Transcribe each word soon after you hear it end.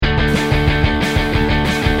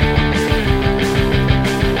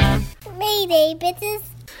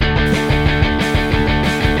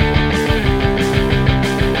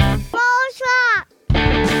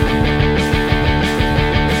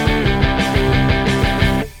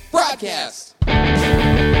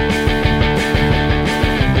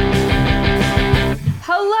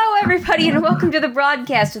everybody, and welcome to the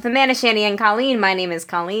broadcast with Amanda, Shandy, and Colleen. My name is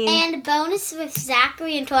Colleen. And a bonus with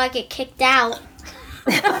Zachary until I get kicked out.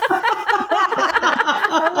 How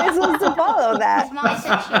am I supposed to follow that? My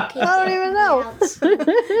section I don't even know.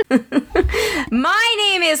 My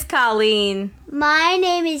name is Colleen. My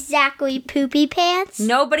name is Zachary Poopy Pants.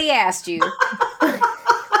 Nobody asked you.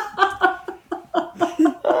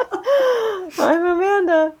 I'm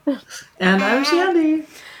Amanda. And I'm Shandy.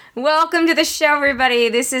 Welcome to the show, everybody.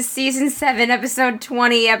 This is Season 7, Episode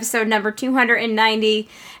 20, Episode number 290.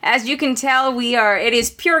 As you can tell, it is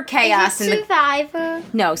pure chaos. Is it Survivor?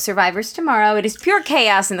 No, Survivor's tomorrow. It is pure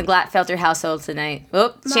chaos in the Glatfelter household tonight.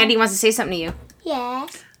 Oh, Shandy wants to say something to you.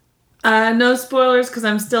 Yes. No spoilers because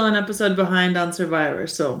I'm still an episode behind on Survivor,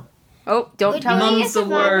 so. Oh, don't tell her. Mum's the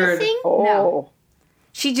word. Thing? Oh. No.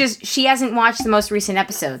 She hasn't watched the most recent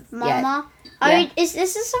episode yet. Mama, Yeah. is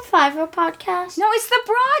this a Survivor podcast? No, it's the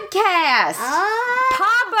broadcast.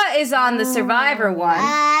 Papa is on the Survivor one.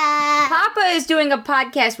 Papa is doing a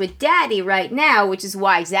podcast with Daddy right now, which is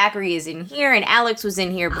why Zachary is in here and Alex was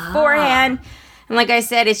in here beforehand. And like I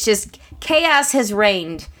said, it's just chaos has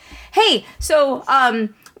reigned. Hey, so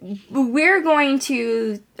we're going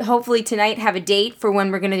to hopefully tonight have a date for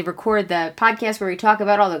when we're going to record the podcast where we talk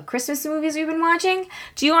about all the Christmas movies we've been watching.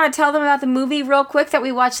 Do you want to tell them about the movie real quick that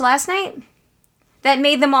we watched last night? That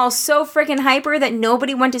made them all so freaking hyper that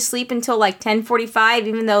nobody went to sleep until like 10:45,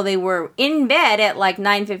 even though they were in bed at like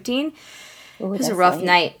 9:15. It was a rough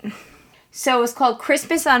night. So it was called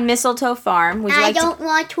Christmas on Mistletoe Farm. Would you I like don't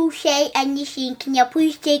want to say anything. Can you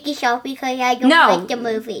please take us off because I don't like the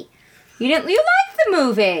movie. You liked the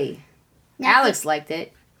movie. Alex liked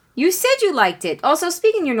it. You said you liked it. Also,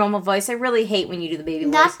 speak in your normal voice. I really hate when you do the baby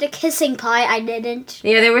voice. Not the kissing part, I didn't.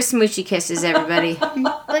 Yeah, there were smoochy kisses, everybody. With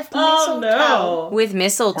mistletoe. Oh, no. With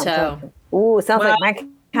mistletoe. Ooh, sounds like my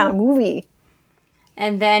kind of movie.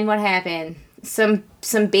 And then what happened? Some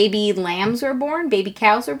baby lambs were born. Baby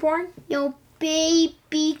cows were born. Your baby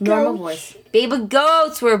goats. Normal voice. Baby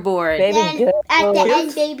goats were born. Baby Then good. at the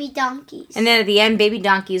end, baby donkeys. And then at the end, baby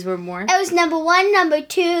donkeys were born. It was number 1, number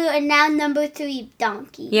 2, and now number 3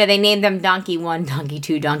 donkey. Yeah, they named them Donkey 1, Donkey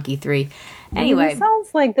 2, Donkey 3. Anyway. It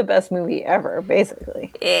sounds like the best movie ever,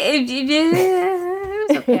 basically. It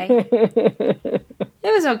was okay. It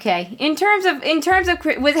was okay. In terms of,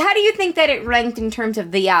 how do you think that it ranked in terms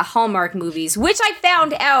of the Hallmark movies? Which I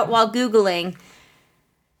found out while Googling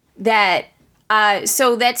that,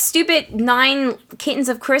 so that stupid 9 Kittens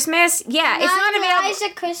of Christmas, yeah, it's not available. 9 Lives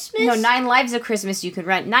of Christmas? No, 9 Lives of Christmas you can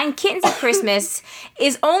rent. 9 Kittens of Christmas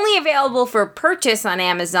is only available for purchase on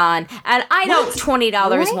Amazon, and I don't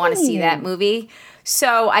 $20 want to see that movie.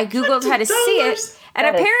 So I Googled how to see it, and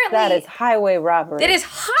apparently that is highway robbery. it is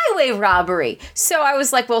highway robbery. So I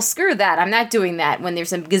was like, well, screw that. I'm not doing that when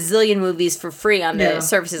there's a gazillion movies for free on the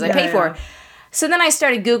services I pay for. So then I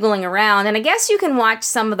started Googling around, and I guess you can watch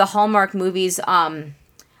some of the Hallmark movies on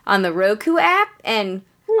the Roku app, and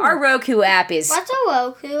our Roku app is... What's a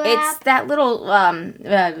Roku app? It's that little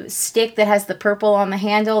stick that has the purple on the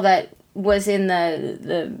handle that was in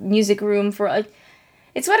the music room for...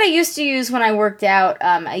 It's what I used to use when I worked out.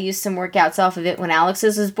 I used some workouts off of it when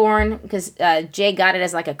Alex's was born, because Jay got it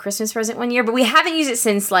as like a Christmas present one year, but we haven't used it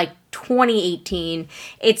since like 2018.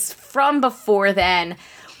 It's from before then.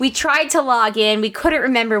 We tried to log in. We couldn't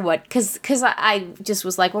remember what, because I just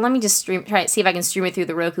was like, well, let me just try to see if I can stream it through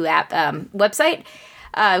the Roku app website.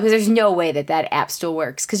 Because there's no way that app still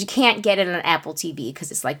works. Because you can't get it on Apple TV because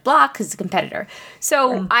it's like blocked because it's a competitor.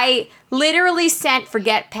 So I literally sent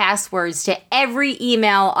forget passwords to every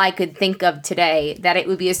email I could think of today that it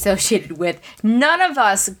would be associated with. None of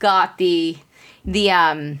us got the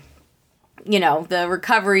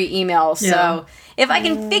recovery email. So if I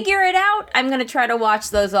can figure it out, I'm going to try to watch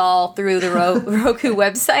those all through the Roku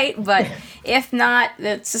website. But if not,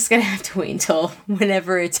 it's just going to have to wait until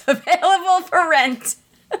whenever it's available for rent.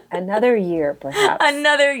 Another year, perhaps.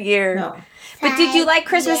 Another year. No. But did you like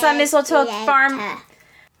Christmas on Mistletoe Farm?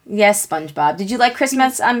 Yes, SpongeBob. Did you like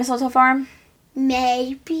Christmas on Mistletoe Farm?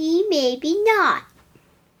 Maybe, maybe not.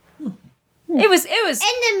 It was In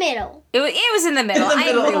the middle. It was in the middle. I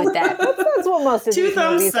agree with that. That's what most of Two these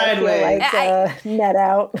thumbs movies I feel sideways. like net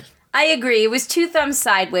out. I agree. It was 2 thumbs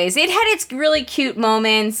sideways. It had its really cute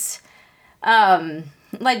moments.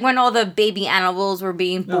 Like when all the baby animals were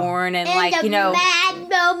being born and like, the mad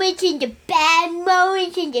moments and the bad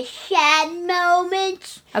moments and the sad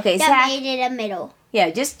moments. Okay, that Zach. made it a middle. Yeah,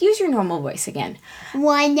 just use your normal voice again.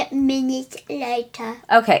 1 minute later.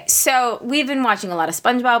 Okay, so we've been watching a lot of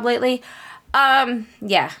SpongeBob lately. That's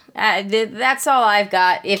all I've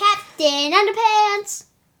got. Captain Underpants.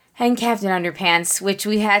 And Captain Underpants, which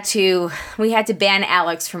we had to ban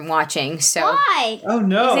Alex from watching. So Why? Oh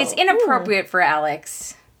no. it's inappropriate for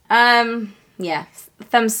Alex. Yeah,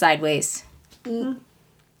 thumbs sideways. It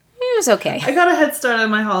was okay. I got a head start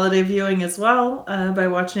on my holiday viewing as well by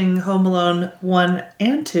watching Home Alone 1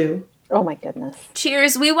 and 2. Oh my goodness.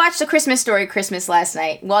 Cheers. We watched A Christmas Story Christmas last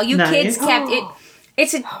night while you Nice. kids kept it.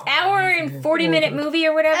 It's an hour and 40-minute movie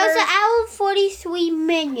or whatever. It was an hour and 43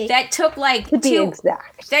 minutes. That took like To be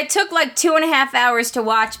exact. That took like 2.5 hours to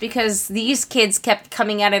watch because these kids kept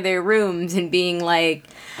coming out of their rooms and being like,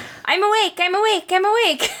 I'm awake, I'm awake, I'm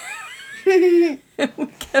awake. And we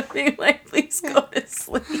kept being like, please go to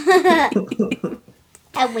sleep.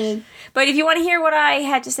 I win. But if you want to hear what I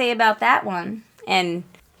had to say about that one and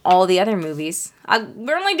all the other movies,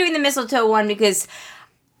 we're only doing the Mistletoe one because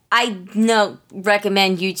I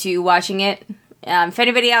recommend you two watching it. If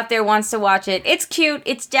anybody out there wants to watch it, it's cute.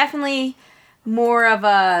 It's definitely more of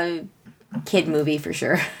a kid movie for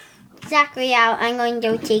sure. Zachary out. I'm going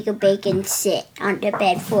to take a break and sit on the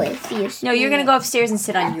bed for a few minutes. No, you're going to go upstairs and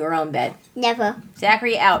sit on your own bed. Never.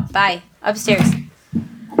 Zachary out. Bye. Upstairs.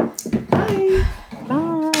 Bye.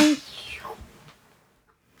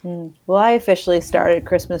 Well, I officially started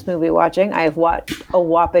Christmas movie watching. I have watched a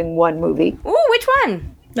whopping one movie. Ooh, which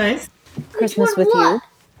one? Nice. Christmas one with what? You.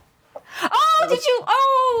 Oh, did you?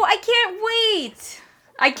 Oh, I can't wait.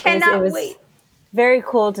 I cannot It was wait. very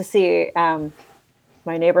cool to see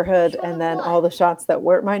my neighborhood and then all the shots that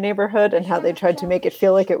weren't my neighborhood and how they tried to make it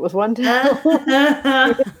feel like it was one town.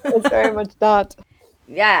 It's very much not.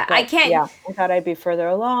 Yeah, I But, can't. Yeah, I thought I'd be further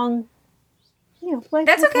along. You know, like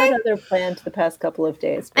That's we've okay. had other planned the past couple of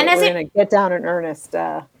days. But And as we're it- going to get down in earnest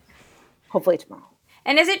hopefully tomorrow.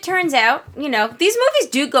 And as it turns out, these movies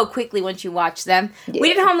do go quickly once you watch them. Yeah.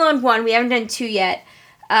 We did Home Alone 1. We haven't done 2 yet.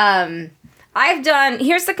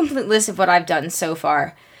 Here's the complete list of what I've done so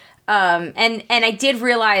far. And I did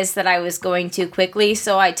realize that I was going too quickly,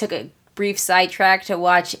 so I took a brief sidetrack to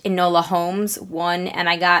watch Enola Holmes 1, and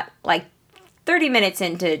I got like 30 minutes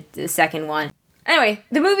into the second one. Anyway,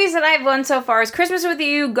 the movies that I've done so far is Christmas with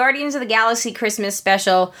You, Guardians of the Galaxy Christmas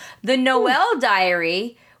Special, The Noel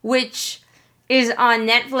Diary, which is on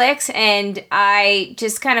Netflix, and I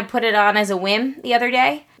just kind of put it on as a whim the other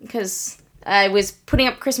day because I was putting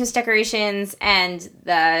up Christmas decorations, and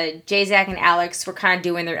the J-Zac and Alex were kind of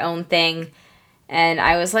doing their own thing, and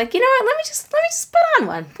I was like, you know what? Let me just put on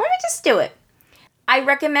one. Let me just do it. I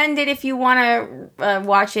recommend it if you want to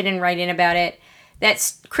watch it and write in about it.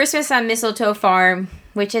 That's Christmas on Mistletoe Farm,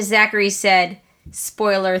 which, as Zachary said,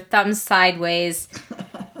 spoiler, thumbs sideways.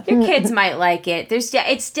 Your kids might like it.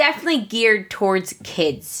 It's definitely geared towards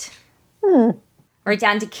kids. Or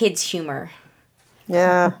down to kids' humor.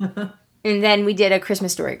 Yeah. And then we did A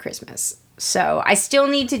Christmas Story Christmas. So I still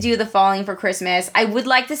need to do the Falling for Christmas. I would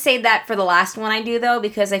like to save that for the last one I do, though,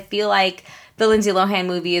 because I feel like the Lindsay Lohan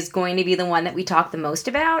movie is going to be the one that we talk the most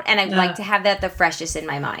about, and I'd like to have that the freshest in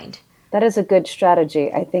my mind. That is a good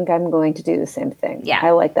strategy. I think I'm going to do the same thing. Yeah.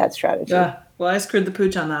 I like that strategy. Well, I screwed the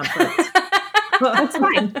pooch on that part. That's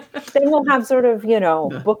fine. Then we'll have sort of,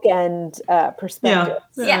 bookend perspective.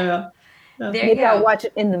 Yeah. There you Maybe I'll go. watch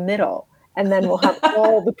it in the middle, and then we'll have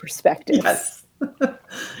all the perspectives. Yes.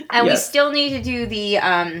 And we Yes. still need to do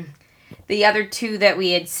the other two that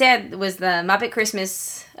we had said was the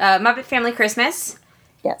Muppet Family Christmas.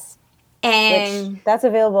 Yes. And Which, that's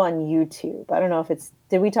available on YouTube. I don't know if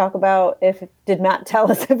did we talk about did Matt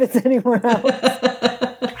tell us if it's anywhere else?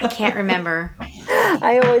 I can't remember.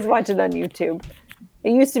 I always watch it on YouTube.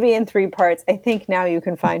 It used to be in 3 parts. I think now you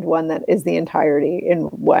can find one that is the entirety in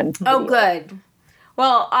one. Oh, video. good.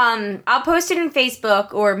 Well, I'll post it in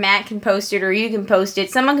Facebook, or Matt can post it, or you can post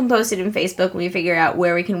it. Someone can post it in Facebook when we figure out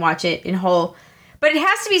where we can watch it in whole. But it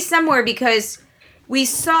has to be somewhere because we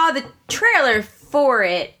saw the trailer for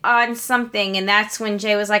it on something, and that's when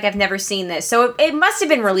Jay was like, I've never seen this. So it must have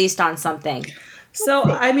been released on something. So,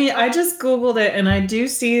 I mean, I just Googled it and I do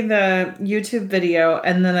see the YouTube video,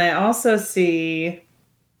 and then I also see,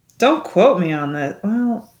 don't quote me on that.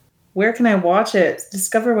 Well, where can I watch it?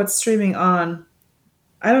 Discover what's streaming on.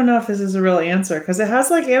 I don't know if this is a real answer because it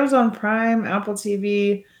has like Amazon Prime, Apple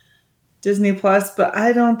TV, Disney Plus, but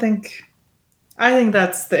I think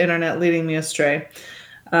that's the internet leading me astray.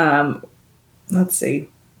 Let's see.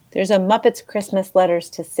 There's a Muppets Christmas Letters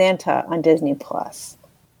to Santa on Disney Plus.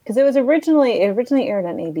 Because it originally aired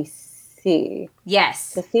on ABC.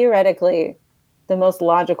 Yes. So theoretically, the most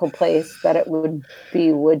logical place that it would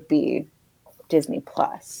be Disney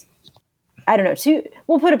Plus. I don't know.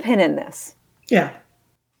 We'll put a pin in this. Yeah.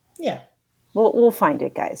 Yeah. We'll find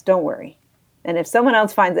it, guys. Don't worry. And if someone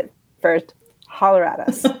else finds it first, holler at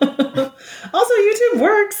us. Also, YouTube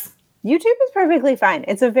works. YouTube is perfectly fine.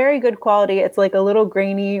 It's a very good quality. It's like a little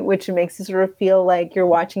grainy, which makes you sort of feel like you're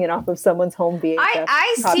watching it off of someone's home VHS.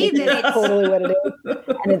 I see copy. that That's totally what it is,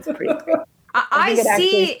 and it's pretty great. I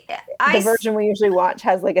see. The version we usually watch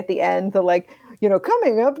has like at the end the like, you know,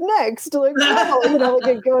 coming up next, like, oh, you know,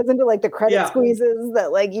 like it goes into like the credit squeezes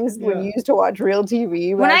that like when you used to watch real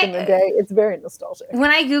TV back in the day. It's very nostalgic. When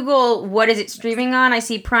I Google what is it streaming on, I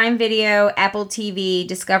see Prime Video, Apple TV,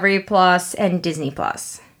 Discovery Plus, and Disney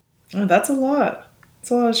Plus. Oh, that's a lot.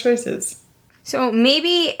 That's a lot of choices. So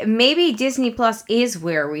maybe Disney Plus is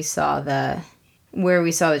where we saw the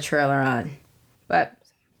trailer on, but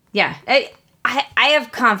yeah, I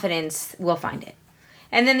have confidence we'll find it.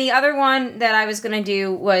 And then the other one that I was gonna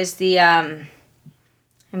do was the I'm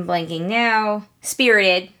blanking now,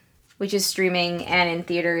 Spirited, which is streaming and in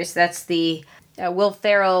theaters. That's the Will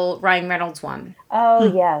Ferrell, Ryan Reynolds one.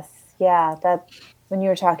 Oh yes, yeah. That when you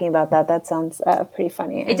were talking about that sounds pretty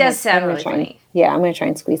funny. It does sound really funny. Yeah, I'm gonna try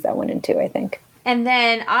and squeeze that one in too, I think. And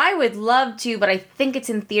then I would love to, but I think it's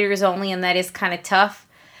in theaters only, and that is kind of tough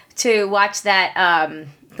to watch that.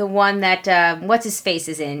 The one that what's his face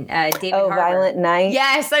is in, David Harbour. Violent Night.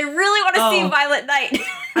 Yes, I really want to see Violent Night.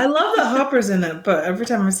 I love that Hopper's in it, but every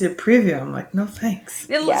time I see a preview, I'm like, no thanks.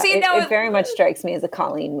 It very much strikes me as a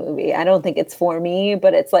Colleen movie. I don't think it's for me,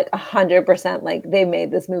 but it's like 100% like they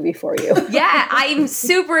made this movie for you. Yeah, I'm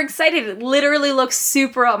super excited. It literally looks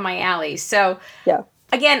super up my alley. So yeah,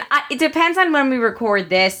 again, it depends on when we record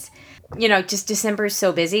this. You know, just December is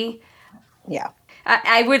so busy. Yeah.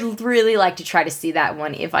 I would really like to try to see that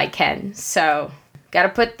one if I can. So, gotta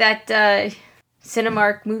put that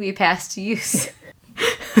Cinemark movie pass to use.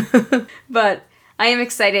 But I am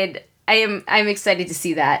excited. I'm excited to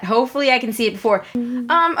see that. Hopefully I can see it before.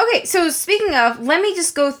 Okay, so speaking of, let me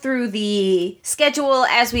just go through the schedule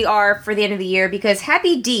as we are for the end of the year, because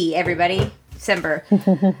happy D, everybody. December.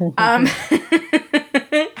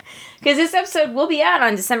 Because this episode will be out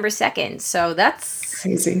on December 2nd, so that's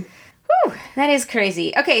crazy. Whew, that is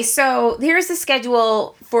crazy. Okay, so here's the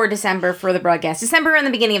schedule for December for the broadcast. December and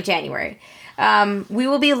the beginning of January. We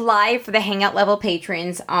will be live for the Hangout level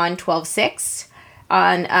patrons on 12/6.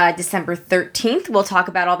 On December 13th, we'll talk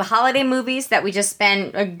about all the holiday movies that we just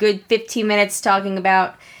spent a good 15 minutes talking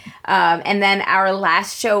about. And then our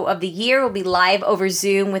last show of the year will be live over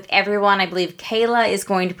Zoom with everyone. I believe Kayla is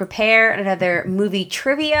going to prepare another movie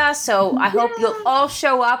trivia. So I hope you'll all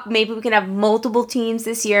show up. Maybe we can have multiple teams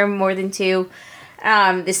this year, more than two.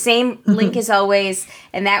 The same link as always.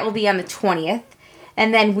 And that will be on the 20th.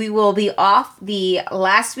 And then we will be off the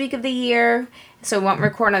last week of the year. So we won't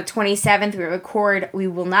record on the 27th. We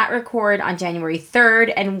will not record on January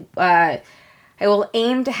 3rd. And I will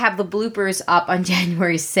aim to have the bloopers up on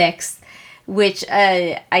January 6th, which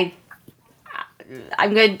I'm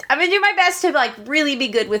gonna do my best to like really be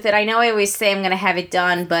good with it. I know I always say I'm gonna have it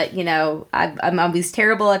done, but you know I'm always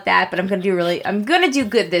terrible at that. But I'm gonna do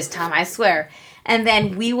good this time, I swear. And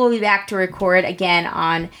then we will be back to record again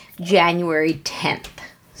on January 10th.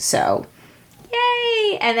 So.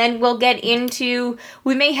 Yay! And then we'll get into,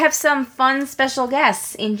 we may have some fun special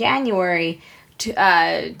guests in January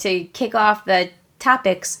to kick off the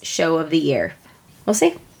topics show of the year. We'll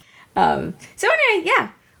see. So anyway,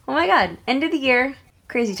 yeah. Oh my god. End of the year.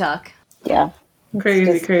 Crazy talk. Yeah.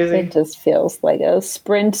 Crazy. It just feels like a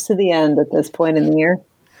sprint to the end at this point in the year.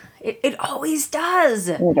 It always does.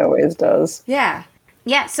 It always does. Yeah.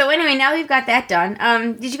 Yeah, so anyway, now we've got that done.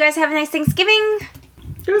 Did you guys have a nice Thanksgiving?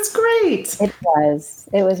 It was great. It was.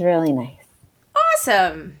 It was really nice.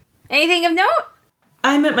 Awesome. Anything of note?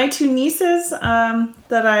 I met my two nieces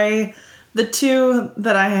the two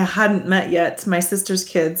that I hadn't met yet, my sister's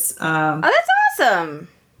kids. Oh, that's awesome.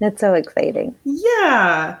 That's so exciting.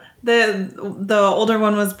 Yeah. The older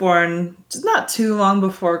one was born just not too long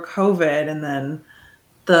before COVID, and then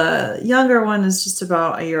the younger one is just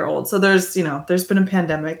about a year old. So there's been a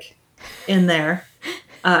pandemic in there.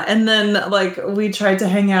 And then, like, we tried to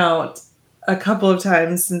hang out a couple of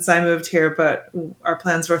times since I moved here, but our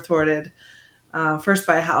plans were thwarted. First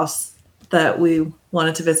by a house that we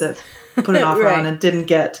wanted to visit, put an offer on and didn't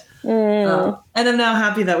get. And I'm now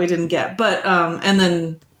happy that we didn't get. But, and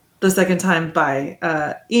then the second time by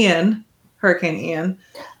Hurricane Ian.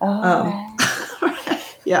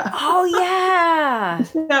 Yeah. Oh, yeah.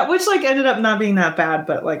 Yeah, which, like, ended up not being that bad,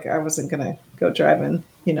 but, like, I wasn't going to go driving,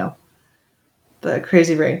 the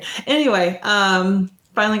crazy rain. Anyway,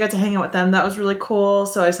 finally got to hang out with them. That was really cool.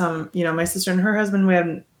 So I saw, my sister and her husband.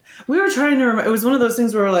 We were trying to remember. It was one of those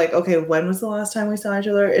things where we're like, okay, when was the last time we saw each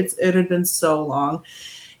other? It had been so long.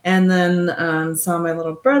 And then saw my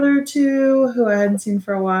little brother too, who I hadn't seen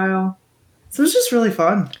for a while. So it was just really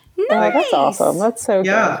fun. Nice. Oh, that's awesome. That's so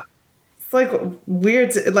good. It's like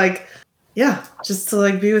weird to, like, just to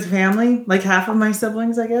like be with family, like half of my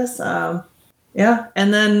siblings, I guess.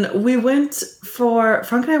 And then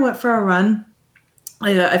Frank and I went for a run.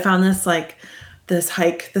 I found this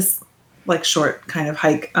hike, this like short kind of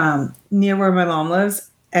hike near where my mom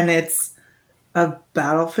lives, and it's a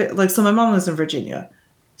battlefield. Like, so my mom lives in Virginia,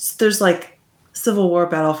 so there's like Civil War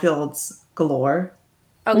battlefields galore.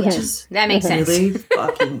 Oh, which yeah. is That makes sense. Really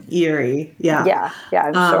fucking eerie. Yeah,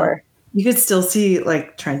 I'm sure. You could still see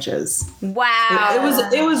like trenches. Wow.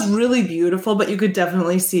 It was really beautiful, but you could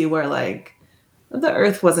definitely see where like the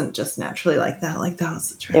earth wasn't just naturally like that. Like, that was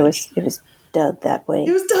the trench. It was dug that way.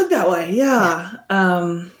 It was dug that way. Yeah.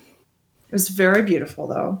 It was very beautiful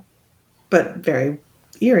though, but very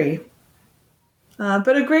eerie.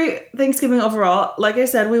 But a great Thanksgiving overall. Like I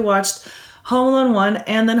said, we watched Home Alone 1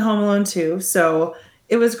 and then Home Alone 2. So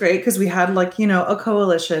it was great because we had like, a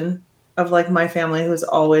coalition of like my family who's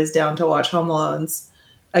always down to watch Home Alones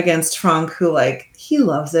against Frank, who like, he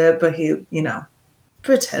loves it, but he,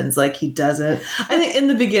 pretends like he doesn't. I think in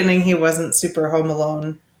the beginning he wasn't super Home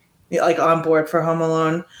Alone, like on board for Home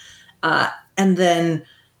Alone. And then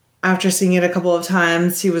after seeing it a couple of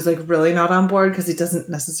times, he was like really not on board because he doesn't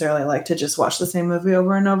necessarily like to just watch the same movie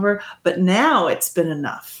over and over. But now it's been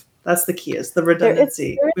enough. That's the key, is the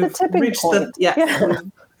redundancy. There's a tipping point.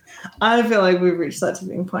 I feel like we've reached that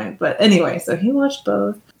tipping point. But anyway, so he watched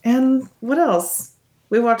both. And what else?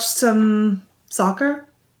 We watched some soccer.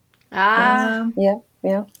 Yeah,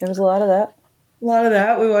 there was a lot of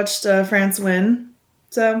that. We watched France win.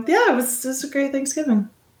 So yeah, it was a great Thanksgiving.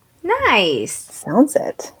 Nice. Sounds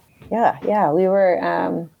it. Yeah. We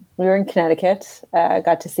were in Connecticut.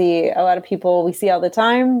 Got to see a lot of people we see all the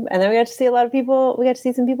time, and then we got to see a lot of people. We got to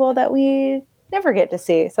see some people that we never get to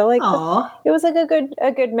see. So like, it was like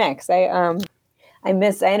a good mix. I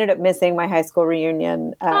ended up missing my high school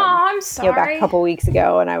reunion. I'm sorry. Back a couple weeks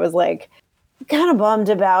ago, and I was like kind of bummed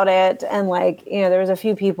about it. And like, there was a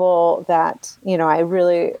few people that I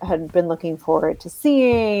really had been looking forward to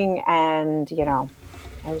seeing, and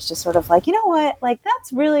I was just sort of like, you know what, like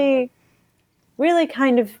that's really, really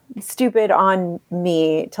kind of stupid on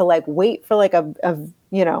me to like wait for like a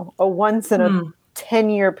once in a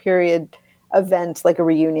 10-year period event, like a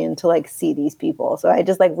reunion, to like see these people. So I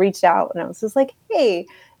just like reached out and I was just like, hey,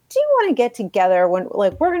 do you want to get together when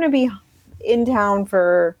like we're going to be in town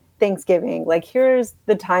for Thanksgiving? Like, here's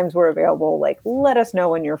the times we're available. Like, let us know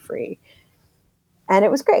when you're free. And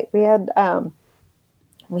it was great. We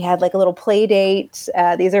had like a little play date.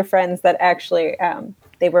 These are friends that actually,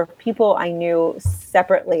 they were people I knew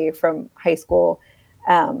separately from high school.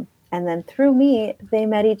 And then through me, they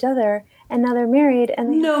met each other, and now they're married,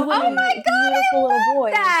 and they have beautiful little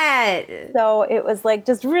boys. That. So it was like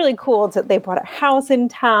just really cool they bought a house in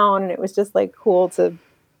town, and it was just like cool to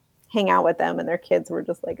hang out with them, and their kids were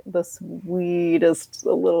just like the sweetest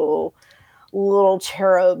little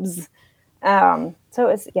cherubs. So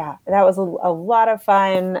it's, that was a lot of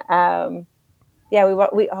fun.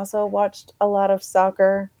 We also watched a lot of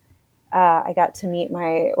soccer. I got to meet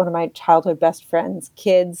one of my childhood best friends'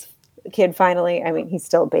 kid finally. I mean, he's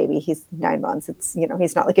still a baby. He's 9 months. It's,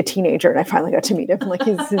 he's not like a teenager, and I finally got to meet him. Like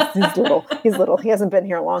he's little. He's little. He hasn't been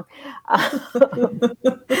here long.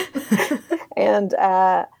 And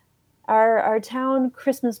our town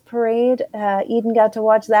Christmas parade, Eden got to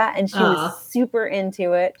watch that, and she was super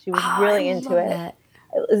into it. She was really into it. That.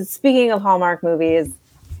 Speaking of Hallmark movies,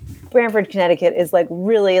 Branford, Connecticut is like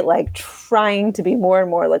really like trying to be more and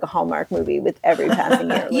more like a Hallmark movie with every passing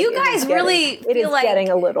year. Like, you guys really feel like getting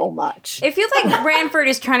a little much. It feels like Branford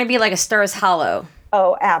is trying to be like a Stars Hollow.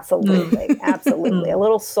 Oh, absolutely. Absolutely. A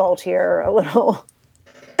little saltier, a little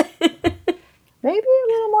maybe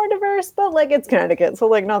a little more diverse, but like it's Connecticut, so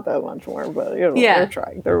like not that much more, but they're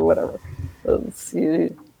trying. They're whatever.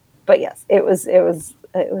 But yes, it was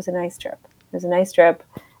a nice trip. It was a nice trip.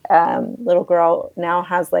 Little girl now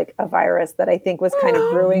has like a virus that I think was kind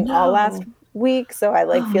of brewing all last week. So I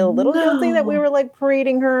like feel a little guilty that we were like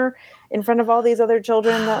parading her in front of all these other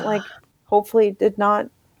children that like hopefully did not.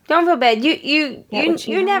 Don't feel bad. You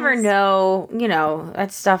never know.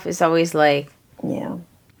 That stuff is always like,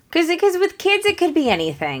 because with kids it could be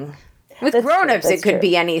anything. With grown-ups, it could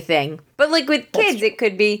be anything. But like with kids, it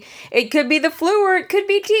could be the flu or it could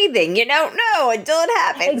be teething. You don't know until it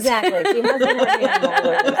happens. Exactly. She hasn't had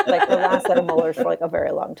molars, like the last set of molars, for like a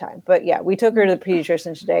very long time. But yeah, we took her to the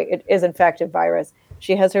pediatrician today. It is infected virus.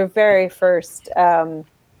 She has her very first,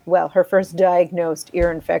 her first diagnosed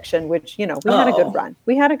ear infection, which, we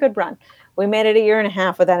had a good run. we made it a year and a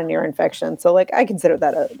half without an ear infection. So like, I consider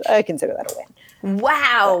that a win.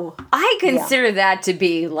 Wow. But, I consider that to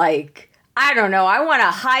be like, I don't know. I want to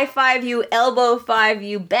high five you, elbow five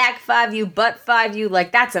you, back five you, butt five you.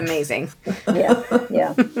 Like, that's amazing. Yeah.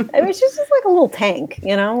 I mean, she's just like a little tank,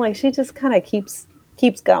 you know, like she just kind of keeps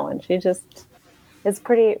going. She just is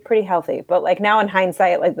pretty healthy. But like now in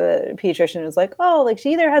hindsight, like the pediatrician is like, oh, like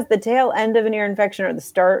she either has the tail end of an ear infection or the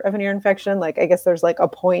start of an ear infection. Like, I guess there's like a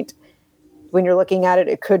point when you're looking at it,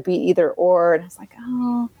 it could be either or. And I was like,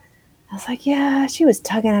 oh, yeah, she was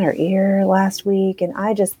tugging at her ear last week. And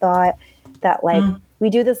I just thought that like, we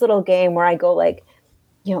do this little game where I go like,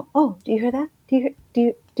 you know, oh, do you hear that? Do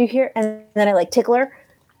you hear? And then I like tickle her.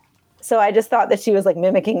 So I just thought that she was like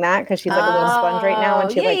mimicking that because she's like a little sponge right now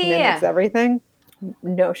and she mimics everything.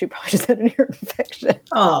 No, she probably just had an ear infection.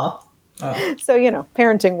 Oh. So, you know,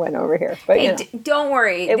 parenting win over here. But Hey, you know, don't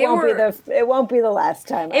worry. it won't be the last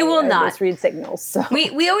time. It will not. Misread signals. So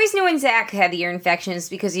We always knew when Zach had the ear infections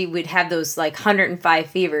because he would have those like 105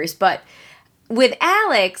 fevers. But with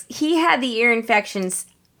Alex, he had the ear infections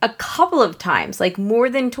a couple of times, like more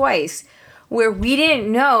than twice, where we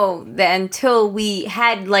didn't know that until we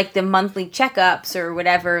had like the monthly checkups or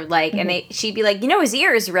whatever. Like, and she'd be like, you know, his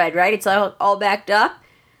ear is red, right? It's all backed up.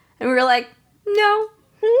 And we were like, no.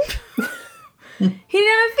 He didn't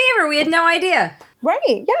have a fever. We had no idea.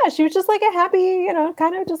 right. Yeah. She was just like a happy, you know,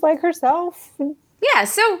 kind of just like herself. Yeah,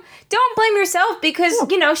 so don't blame yourself because,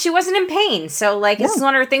 you know, she wasn't in pain. So, like, it's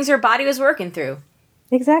one of the things her body was working through.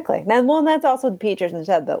 Exactly. And that's also the pediatrician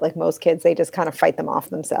said that, like, most kids, they just kind of fight them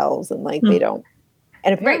off themselves and, like, they don't.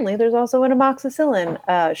 And apparently there's also an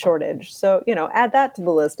amoxicillin shortage. So, you know, add that to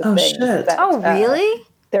the list of things. Shit. Oh, really?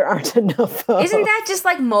 There aren't enough of. Isn't that just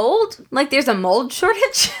like mold? Like, there's a mold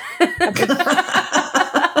shortage?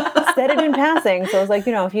 Said it in passing. So I was like,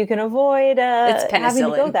 you know, if you can avoid having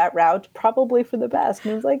to go that route, probably for the best.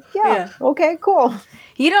 And I was like, okay, cool.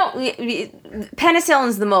 You don't,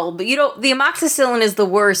 penicillin's the mold, but you don't, the amoxicillin is the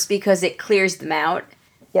worst because it clears them out.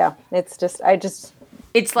 Yeah, it's just,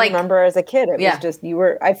 it's like, remember as a kid, it was just,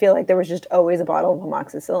 I feel like there was just always a bottle of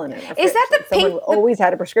amoxicillin in it. Is that the someone always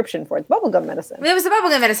had a prescription for it? Bubblegum medicine. It was the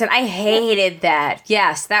bubblegum medicine. I hated that.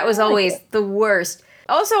 Yes, that was always the worst.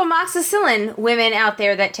 Also, amoxicillin, women out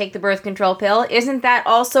there that take the birth control pill, isn't that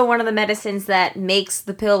also one of the medicines that makes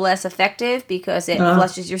the pill less effective because it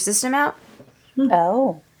flushes your system out?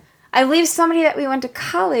 Oh. I believe somebody that we went to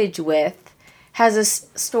college with has a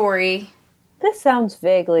story. This sounds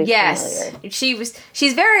vaguely familiar.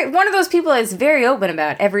 She's very, one of those people that's very open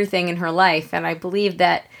about everything in her life, and I believe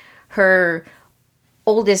that her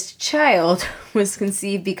oldest child was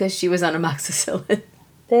conceived because she was on amoxicillin.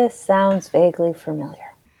 This sounds vaguely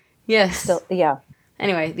familiar. Yes. So, yeah.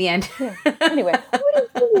 Anyway, the end. Yeah. Anyway, what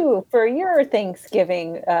did you do for your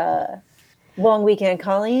Thanksgiving long weekend,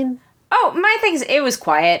 Colleen? Oh, my thing it was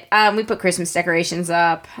quiet. We put Christmas decorations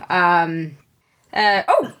up. I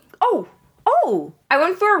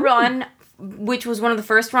went for a run, which was one of the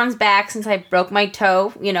first runs back since I broke my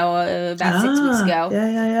toe, about 6 weeks ago.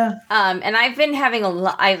 Yeah. And I've been having a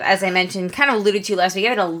lot, as I mentioned, kind of alluded to last week,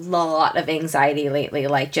 I've had a lot of anxiety lately,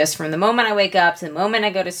 like just from the moment I wake up to the moment I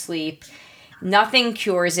go to sleep. Nothing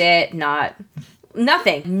cures it, nothing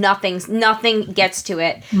gets to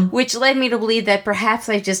it, which led me to believe that perhaps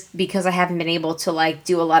because I haven't been able to like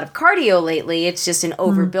do a lot of cardio lately, it's just an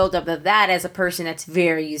overbuildup of that as a person that's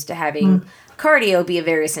very used to having cardio be a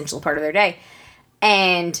very essential part of their day.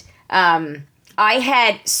 And I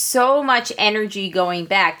had so much energy going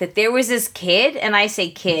back that there was this kid, and I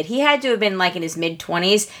say kid, he had to have been like in his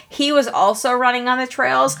mid-20s. He was also running on the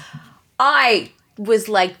trails. I was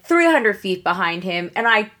like 300 feet behind him, and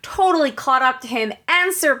I totally caught up to him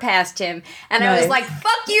and surpassed him. And I was like,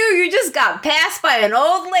 fuck you just got passed by an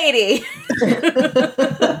old lady.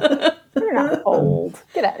 You're not old.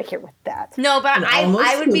 Get out of here with that. No, but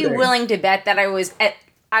I would be willing to bet that I was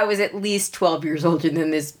at least 12 years older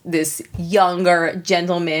than this younger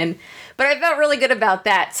gentleman. But I felt really good about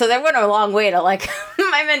that. So that went a long way to like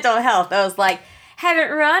my mental health. I was like,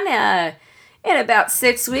 haven't run in about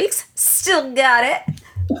 6 weeks. Still got it.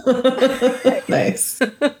 Nice.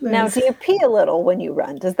 Now, do you pee a little when you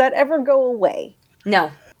run? Does that ever go away?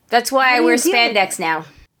 No. That's why I wear spandex now.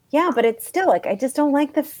 Yeah, but it's still like, I just don't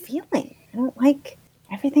like the feeling. I don't like,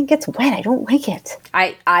 everything gets wet. I don't like it.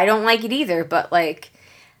 I don't like it either, but like,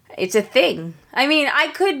 it's a thing. I mean, I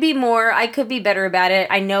could be better about it.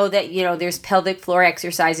 I know that, there's pelvic floor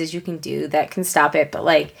exercises you can do that can stop it, but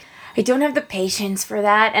like, I don't have the patience for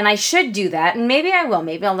that, and I should do that, and maybe I will.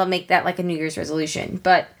 Maybe I'll make that like a New Year's resolution.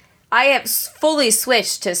 But I have fully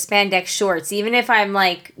switched to spandex shorts, even if I'm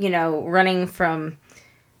like, running from,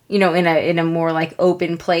 in a more like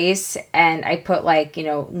open place, and I put like,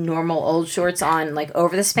 normal old shorts on like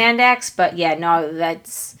over the spandex. But yeah, no,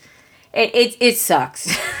 that's it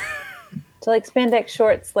sucks. So like spandex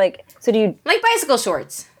shorts, like, so do you like bicycle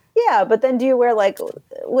shorts? Yeah, but then do you wear like,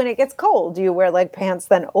 when it gets cold, do you wear like pants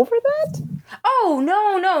then over that? Oh,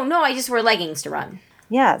 no. I just wear leggings to run.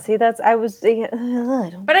 Yeah, see, but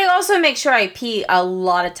I also make sure I pee a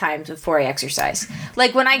lot of times before I exercise.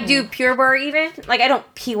 Like when I do Pure Barre even, like I don't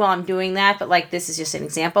pee while I'm doing that, but like this is just an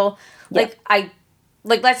example. Yeah.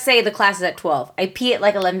 Like let's say the class is at 12. I pee at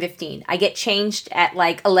like 11:15. I get changed at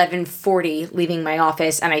like 11:40 leaving my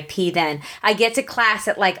office, and I pee then. I get to class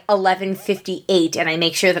at like 11:58 and I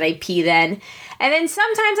make sure that I pee then. And then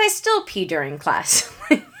sometimes I still pee during class.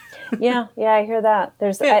 Yeah, I hear that.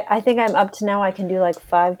 I think I'm up to now. I can do like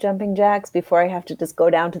 5 jumping jacks before I have to just go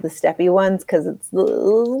down to the steppy ones because it's a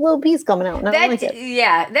little piece coming out.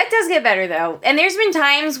 Yeah, that does get better though. And there's been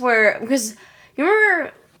times where, because you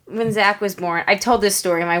remember when Zach was born, I told this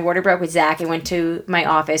story. My water broke with Zach. I went to my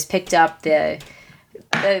office, picked up my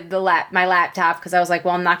laptop because I was like,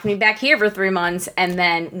 well, I'm not going to be back here for 3 months, and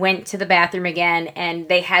then went to the bathroom again, and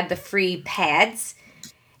they had the free pads,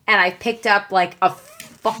 and I picked up like a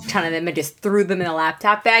fuck ton of them and just threw them in a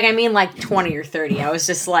laptop bag. I mean, like 20 or 30. I was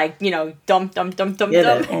just like, dump.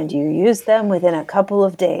 And you used them within a couple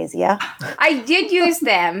of days, yeah? I did use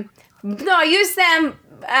them. No, I used them,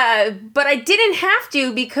 but I didn't have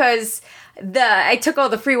to because I took all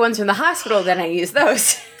the free ones from the hospital, then I used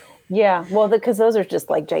those. Yeah, well, because those are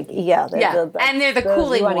just like, and they're the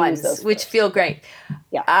cooling ones, which feel great.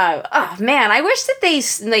 Yeah. Oh, man, I wish that they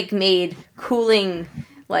like made cooling,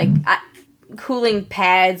 like... cooling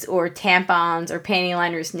pads or tampons or panty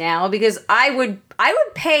liners now, because I would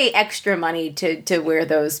pay extra money to wear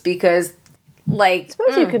those, because like I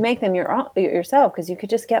suppose you could make them yourself, because you could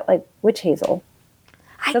just get like witch hazel.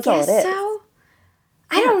 That's all it is. So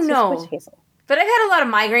I don't know, witch hazel. But I've had a lot of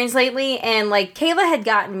migraines lately, and like Kayla had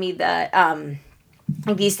gotten me the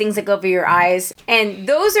like these things that go over your eyes, and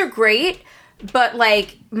those are great, but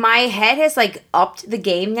like my head has like upped the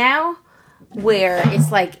game now where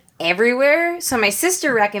it's like everywhere. So my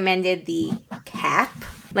sister recommended the cap.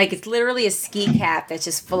 Like it's literally a ski cap that's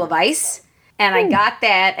just full of ice. And I got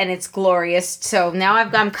that, and it's glorious. So now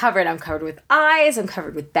I'm covered. I'm covered with eyes. I'm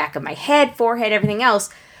covered with back of my head, forehead, everything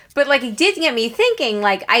else. But like it did get me thinking.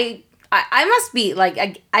 Like I must be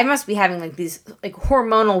like I must be having like these like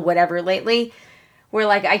hormonal whatever lately, where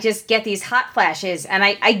like I just get these hot flashes, and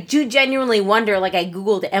I do genuinely wonder, like I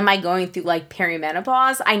Googled, am I going through like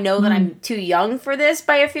perimenopause? I know that I'm too young for this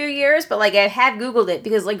by a few years, but like I have Googled it,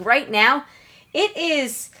 because like right now it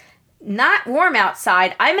is not warm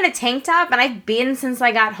outside. I'm in a tank top, and I've been since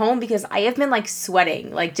I got home because I have been like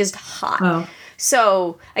sweating, like just hot. Oh.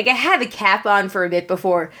 So like I had the cap on for a bit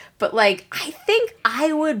before, but like I think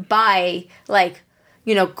I would buy like,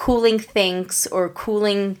 cooling things or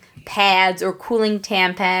cooling pads or cooling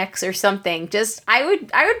Tampax or something. Just I would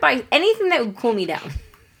buy anything that would cool me down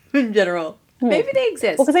in general. Maybe they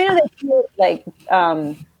exist. Well, because I know that like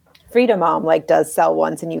Freedom Mom like does sell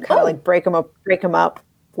ones, and you kind of like break them up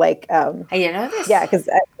like I didn't know this. Yeah, because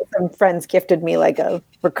some friends gifted me like a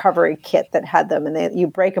recovery kit that had them, and you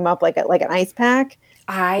break them up like an ice pack.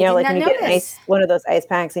 I did like not when you get one of those ice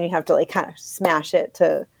packs, and you have to like kind of smash it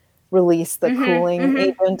to release the cooling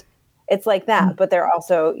agent. It's like that, but they're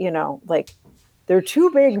also, like they're too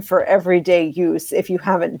big for everyday use if you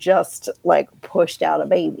haven't just like pushed out a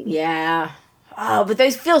baby. Yeah. Oh, but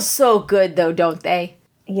they feel so good though, don't they?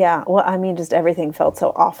 Yeah. Well, I mean, just everything felt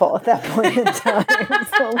so awful at that point in time.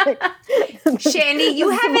 So, like, Shandy, you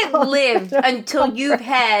haven't lived until you've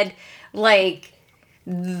had like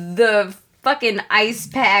the fucking ice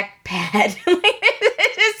pack pad.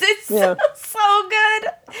 It's so good.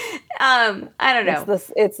 I don't know.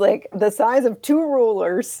 It's like the size of 2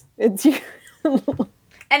 rulers. It's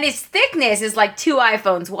and its thickness is like 2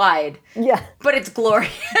 iPhones wide. Yeah, but it's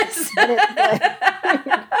glorious.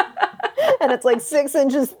 And it's like 6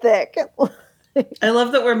 inches thick. I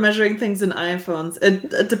love that we're measuring things in iPhones.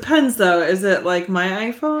 It depends, though. Is it like my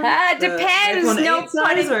iPhone? It depends. No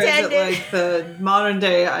pun intended. Or is it like the modern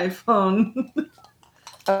day iPhone?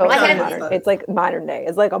 It's like modern day.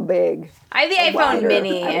 It's like a big. I have the iPhone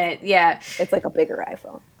mini. It's like a bigger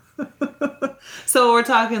iPhone. So we're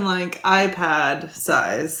talking like iPad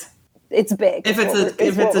size. It's big. If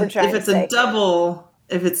it's a double,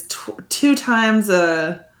 if it's 2 times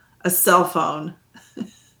a cell phone.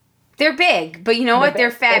 They're big, but you know what?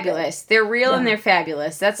 They're fabulous. They're real and they're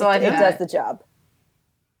fabulous. That's all I've got. It does the job.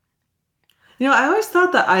 I always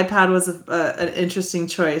thought the iPad was an interesting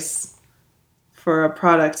choice for a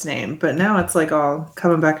product name, but now it's like all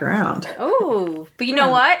coming back around. Oh, but you know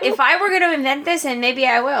what? If I were going to invent this, and maybe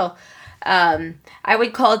I will, I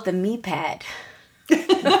would call it the Me Pad.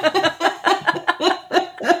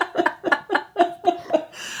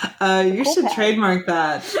 You should trademark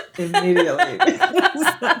that immediately.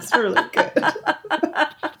 That's really good.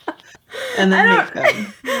 And then make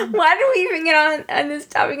them. Why did we even get on this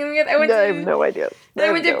topic? I have no idea.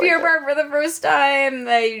 I went to Pier Bar for the first time.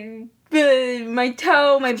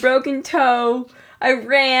 My broken toe. I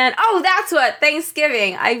ran. Oh, that's what.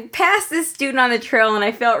 Thanksgiving. I passed this student on the trail and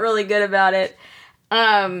I felt really good about it.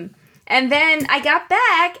 And then I got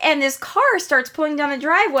back and this car starts pulling down the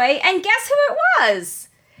driveway. And guess who it was?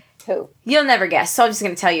 Who? You'll never guess, so I'm just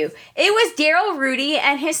going to tell you. It was Daryl Rudy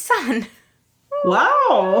and his son.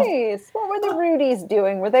 Wow. Nice. What were the Rudies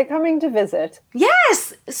doing? Were they coming to visit?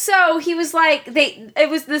 Yes. So he was like,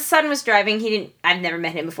 the son was driving. I've never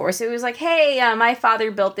met him before. So he was like, hey, my father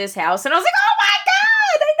built this house. And I was like, oh my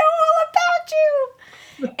God, I know all about you.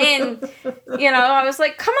 And, I was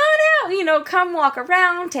like, come on out, come walk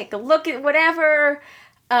around, take a look at whatever.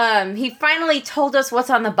 He finally told us what's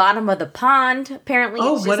on the bottom of the pond. Apparently,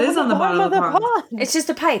 what is on the bottom of the pond? It's just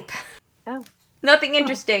a pipe. Oh. Nothing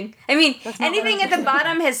interesting. I mean, anything at the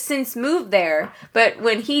bottom has since moved there, but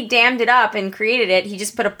when he dammed it up and created it, he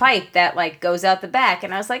just put a pipe that goes out the back,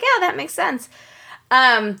 and I was like, yeah, that makes sense.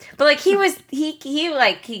 But he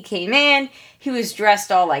came in, he was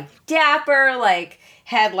dressed all dapper,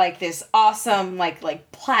 had this awesome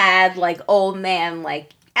plaid old man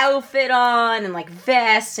outfit on and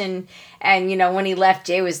vest and when he left,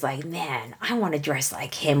 Jay was like, man, I want to dress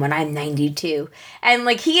like him when I'm 92. And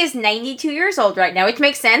he is 92 years old right now, which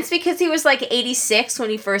makes sense because he was 86 when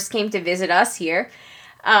he first came to visit us here.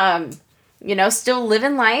 Still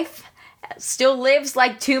living life, still lives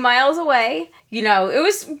 2 miles away. It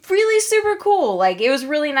was really super cool. It was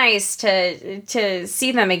really nice to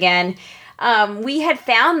see them again. We had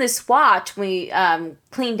found this watch. We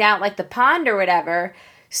cleaned out the pond or whatever.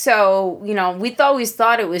 So, we always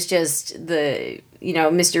thought it was just the,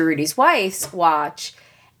 Mr. Rudy's wife's watch.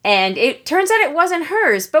 And it turns out it wasn't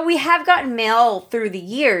hers. But we have gotten mail through the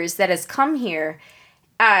years that has come here.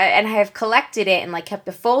 And I have collected it and kept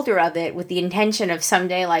a folder of it with the intention of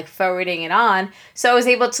someday forwarding it on. So I was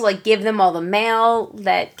able to give them all the mail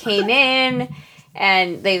that came in.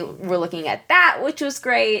 And they were looking at that, which was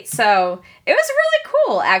great. So it was really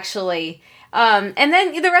cool, actually. And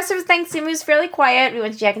then the rest of Thanksgiving was fairly quiet. We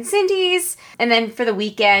went to Jack and Cindy's. And then for the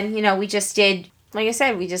weekend, we just did, like I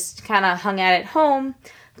said, we just kind of hung out at home,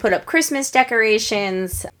 put up Christmas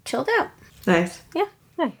decorations, chilled out. Nice. Yeah.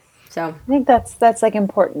 Nice. So I think that's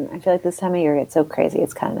important. I feel this time of year gets so crazy.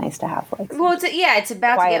 It's kind of nice to have it's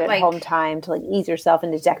about quiet to get at home time to ease yourself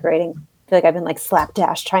into decorating. I feel I've been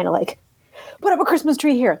slapdash trying to put up a Christmas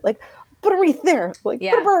tree here, put a wreath there, put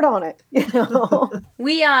a bird on it.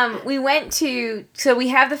 We went to, so we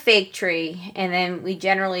have the fake tree, and then we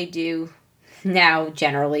generally do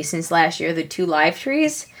since last year, the 2 live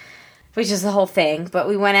trees, which is the whole thing. But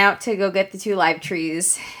we went out to go get the 2 live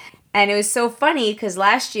trees, and it was so funny because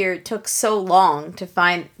last year it took so long to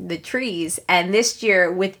find the trees, and this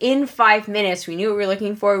year within 5 minutes we knew what we were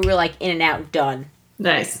looking for. We were in and out, done.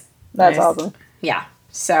 Nice. That's awesome. Yeah.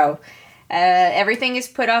 So. Everything is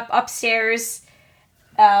put up upstairs.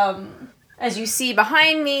 As you see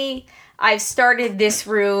behind me, I've started this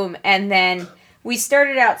room, and then we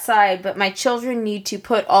started outside, but my children need to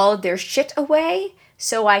put all of their shit away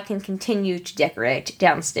so I can continue to decorate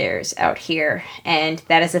downstairs out here. And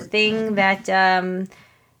that is a thing that, I don't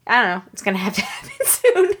know, it's going to have to happen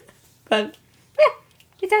soon. But, yeah,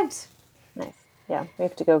 good times. Nice. Yeah, we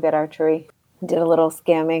have to go get our tree. Did a little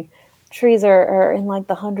scamming. Trees are in the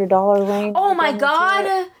 $100 range. Oh my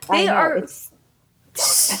God! They are. It's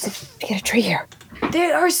expensive to get a tree here.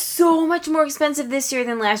 They are so much more expensive this year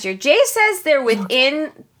than last year. Jay says they're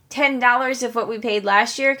within $10 of what we paid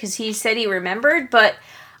last year because he said he remembered, but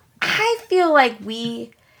I feel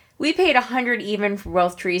we paid $100 even for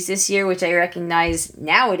both trees this year, which I recognize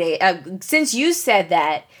nowadays. Since you said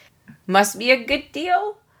that, must be a good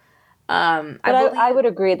deal. I would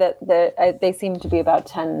agree that they seem to be about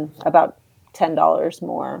 $10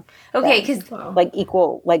 more. Okay, because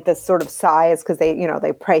equal this sort of size because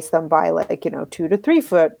they price them by 2 to 3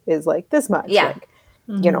 foot is this much. Yeah.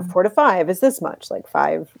 4 to 5 is this much.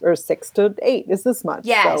 5 or 6 to 8 is this much.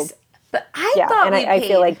 Yes. So, but I thought I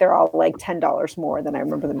feel they're all $10 more than I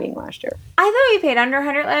remember them being last year. I thought we paid under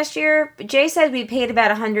 $100 last year. But Jay said we paid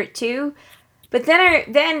about $100 too. But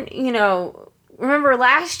then remember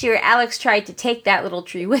last year Alex tried to take that little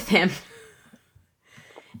tree with him.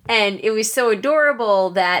 And it was so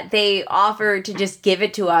adorable that they offered to just give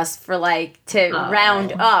it to us for to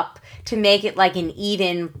round up to make it like an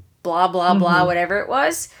even blah, blah, blah, whatever it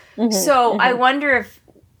was. So I wonder if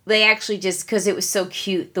they actually just, because it was so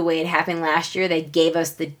cute the way it happened last year, they gave us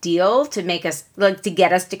the deal to make us, to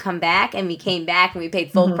get us to come back. And we came back and we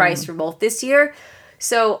paid full price for both this year.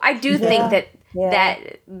 So I do think that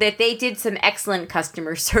they did some excellent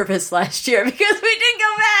customer service last year because we did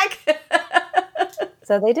go back.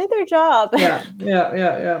 So they did their job. Yeah.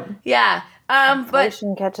 But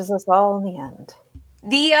inflation catches us all in the end.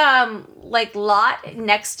 The lot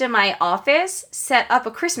next to my office set up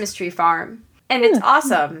a Christmas tree farm, and it's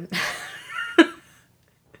awesome.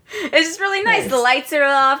 It's just really nice. The lights are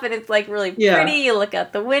off, and it's really pretty. You look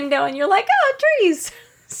out the window, and you're like, oh, trees.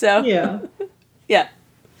 So yeah,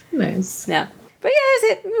 nice. Yeah, but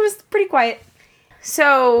it was pretty quiet.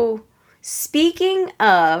 So speaking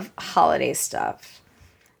of holiday stuff,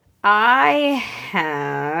 I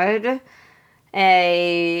had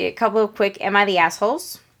a couple of quick Am I the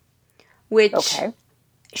Assholes? Which,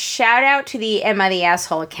 shout out to the Am I the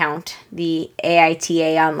Asshole account, the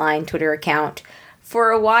AITA online Twitter account.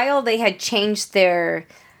 For a while, they had changed their,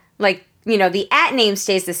 the @ name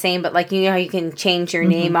stays the same, but how you can change your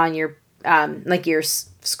name on your, your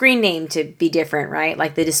screen name to be different, right?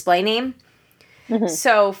 Like the display name.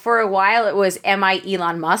 So for a while, it was Am I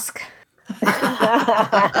Elon Musk?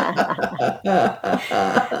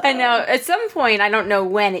 I know. At some point, I don't know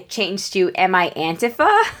when, it changed to Am I Antifa?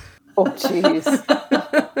 Oh, jeez.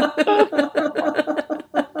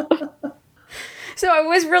 So I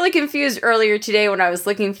was really confused earlier today when I was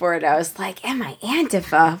looking for it. I was like, Am I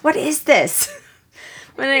Antifa? What is this?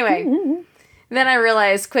 But anyway, then I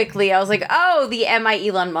realized quickly, I was like, oh, the Am I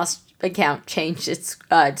Elon Musk account changed its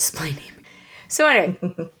display name. So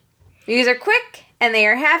anyway, these are quick and they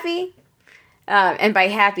are happy. And by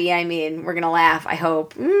happy, I mean, we're going to laugh, I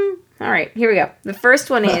hope. All right, here we go. The first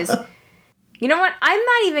one is, you know what? I'm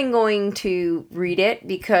not even going to read it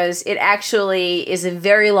because it actually is a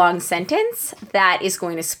very long sentence that is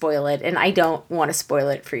going to spoil it. And I don't want to spoil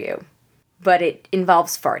it for you. But it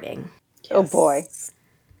involves farting. Yes. Oh, boy.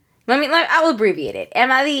 I'll abbreviate it.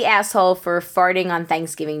 Am I the asshole for farting on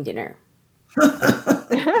Thanksgiving dinner?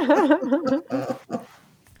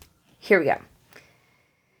 Here we go.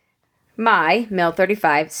 My, male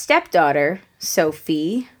 35, stepdaughter,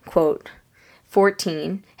 Sophie, quote,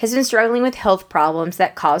 14, has been struggling with health problems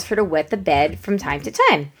that cause her to wet the bed from time to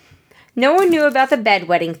time. No one knew about the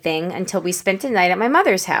bedwetting thing until we spent a night at my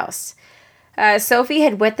mother's house. Sophie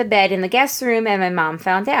had wet the bed in the guest room and my mom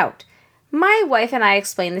found out. My wife and I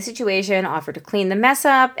explained the situation, offered to clean the mess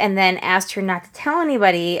up, and then asked her not to tell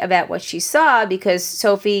anybody about what she saw because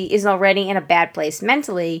Sophie is already in a bad place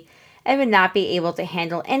mentally and would not be able to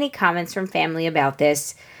handle any comments from family about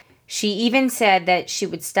this. She even said that she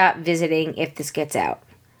would stop visiting if this gets out.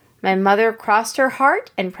 My mother crossed her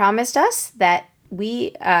heart and promised us and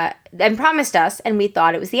we thought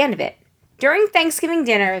it was the end of it. During Thanksgiving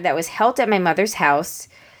dinner that was held at my mother's house,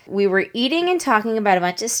 we were eating and talking about a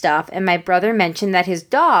bunch of stuff, and my brother mentioned that his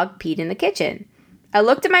dog peed in the kitchen. I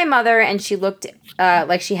looked at my mother, and she looked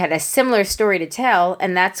like she had a similar story to tell,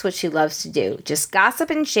 and that's what she loves to do. Just gossip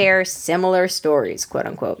and share similar stories, quote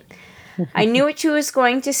unquote. I knew what she was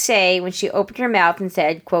going to say when she opened her mouth and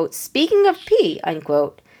said, quote, speaking of pee,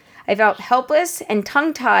 unquote. I felt helpless and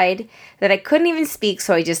tongue-tied that I couldn't even speak,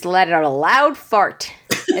 so I just let out a loud fart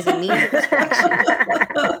as a means of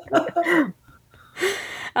distraction.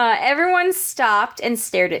 Everyone stopped and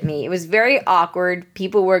stared at me. It was very awkward.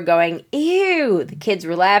 People were going, ew. The kids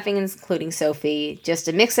were laughing, including Sophie. Just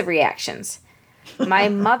a mix of reactions. My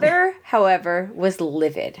mother, however, was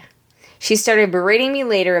livid. She started berating me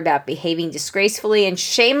later about behaving disgracefully and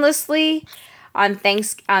shamelessly on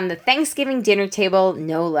the Thanksgiving dinner table,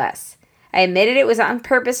 no less. I admitted it was on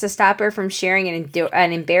purpose to stop her from sharing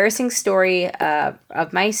an embarrassing story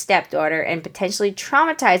of my stepdaughter and potentially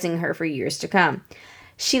traumatizing her for years to come.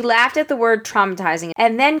 She laughed at the word traumatizing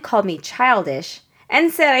and then called me childish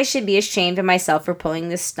and said I should be ashamed of myself for pulling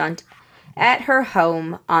this stunt at her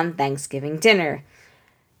home on Thanksgiving dinner.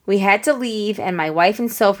 We had to leave, and my wife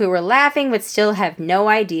and Sophie were laughing but still have no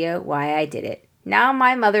idea why I did it. Now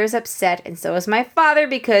my mother is upset, and so is my father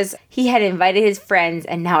because he had invited his friends,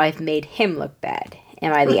 and now I've made him look bad.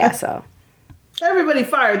 Am I the asshole? Everybody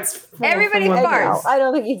farts. Everybody farts. No, I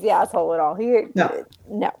don't think he's the asshole at all. No.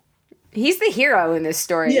 He's the hero in this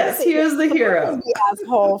story. Yes, he is the hero. He's the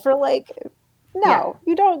asshole for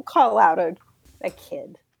you don't call out a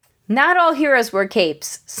kid. Not all heroes wear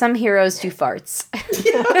capes. Some heroes do farts.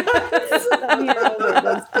 Some heroes are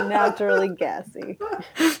just naturally gassy.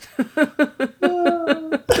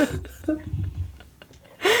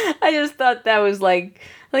 thought that was like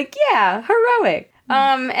yeah, heroic.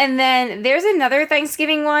 And then there's another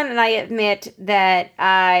Thanksgiving one, and I admit that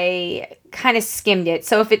I kind of skimmed it.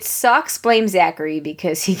 So if it sucks, blame Zachary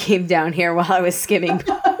because he came down here while I was skimming.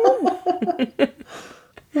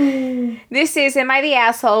 This is, am I the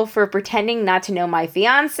asshole for pretending not to know my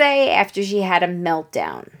fiance after she had a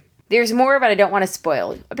meltdown? There's more, but I don't want to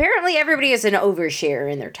spoil. Apparently everybody is an overshare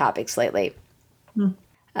in their topics lately.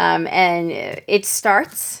 And it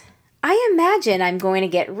starts, I imagine I'm going to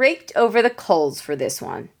get raked over the coals for this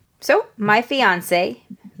one. So my fiance,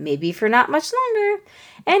 maybe for not much longer,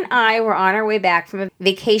 and I were on our way back from a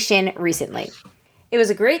vacation recently. It was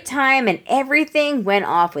a great time and everything went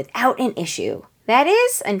off without an issue. That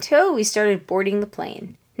is, until we started boarding the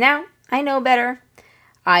plane. Now, I know better.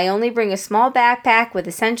 I only bring a small backpack with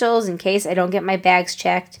essentials in case I don't get my bags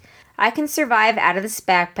checked. I can survive out of this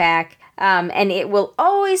backpack, and it will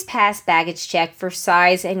always pass baggage check for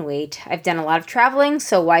size and weight. I've done a lot of traveling,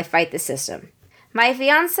 so why fight the system? My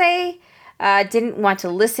fiance didn't want to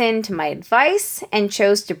listen to my advice and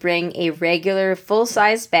chose to bring a regular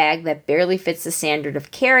full-size bag that barely fits the standard of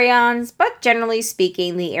carry-ons, but generally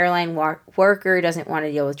speaking, the airline worker doesn't want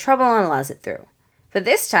to deal with trouble and allows it through. But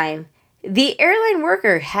this time, the airline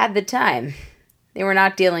worker had the time. They were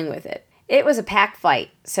not dealing with it. It was a packed flight,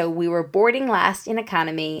 so we were boarding last in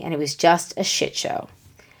economy, and it was just a shit show.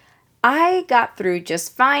 I got through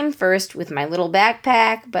just fine first with my little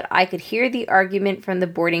backpack, but I could hear the argument from the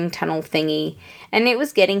boarding tunnel thingy, and it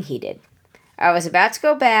was getting heated. I was about to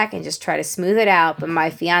go back and just try to smooth it out, but my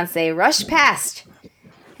fiancé rushed past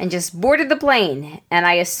and just boarded the plane, and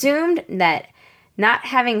I assumed that, not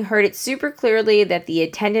having heard it super clearly, that the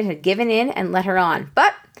attendant had given in and let her on,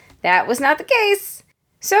 but that was not the case.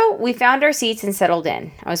 So we found our seats and settled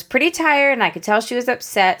in. I was pretty tired and I could tell she was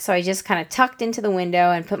upset, so I just kind of tucked into the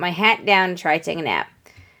window and put my hat down and tried taking a nap.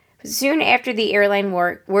 But soon after, the airline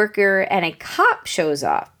worker and a cop shows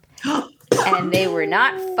up. And they were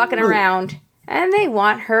not fucking around, and they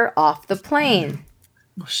want her off the plane.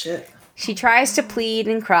 Oh, shit. She tries to plead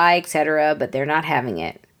and cry, etc., but they're not having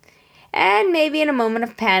it. And maybe in a moment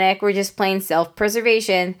of panic or just plain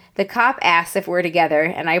self-preservation, the cop asks if we're together,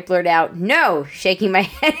 and I blurt out, "No," shaking my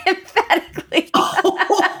head emphatically.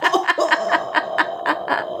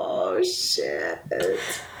 Oh, shit.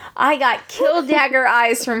 I got kill dagger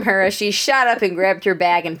eyes from her as she shot up and grabbed her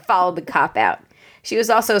bag and followed the cop out. She was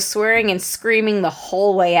also swearing and screaming the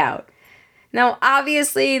whole way out. Now,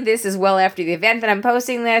 obviously, this is well after the event that I'm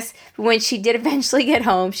posting this, but when she did eventually get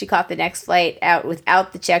home, she caught the next flight out with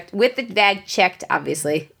the bag checked,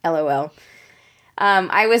 obviously, LOL.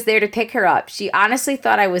 I was there to pick her up. She honestly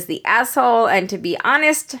thought I was the asshole, and to be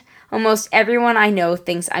honest, almost everyone I know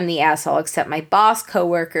thinks I'm the asshole, except my boss,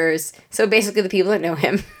 coworkers, so basically the people that know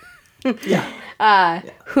him.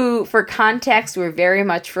 Who, for context, were very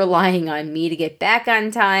much relying on me to get back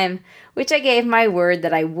on time, which I gave my word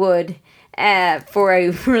that I would, for a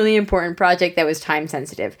really important project that was time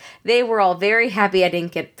sensitive. They were all very happy I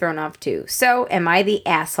didn't get thrown off too. So, am I the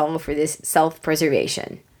asshole for this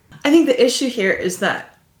self-preservation? I think the issue here is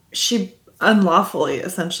that she unlawfully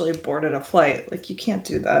essentially boarded a flight. Like, you can't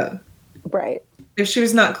do that. Right. If she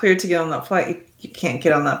was not cleared to get on that flight, you can't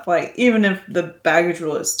get on that flight. Even if the baggage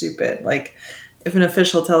rule is stupid. Like, if an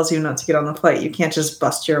official tells you not to get on the flight, you can't just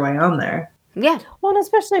bust your way on there. Yeah. Well, and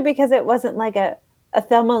especially because it wasn't like a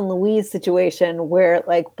Thelma and Louise situation where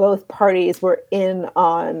like both parties were in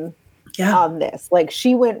on this. Like,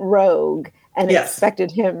 she went rogue and expected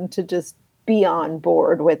him to just be on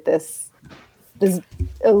board with this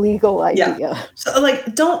illegal idea. Yeah. So,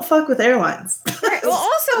 like, don't fuck with airlines. Right. Well,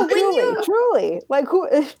 also, truly, like,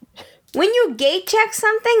 when you gate check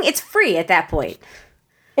something, it's free at that point.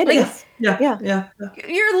 It is. Yeah.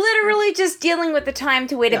 You're literally just dealing with the time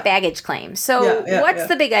to wait a baggage claim. So what's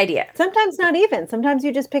the big idea? Sometimes not even. Sometimes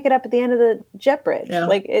you just pick it up at the end of the jet bridge. Yeah.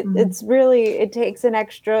 Like, it's really, it takes an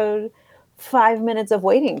extra 5 minutes of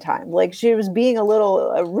waiting time. Like, she was being a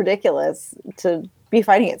little ridiculous to be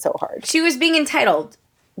fighting it so hard. She was being entitled.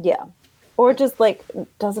 Yeah. Or just like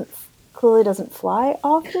clearly doesn't fly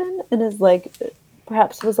often and is like,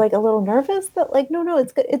 perhaps was like a little nervous that like, no,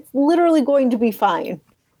 it's literally going to be fine.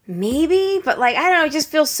 Maybe, but like, I don't know, it just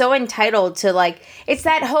feels so entitled to like, it's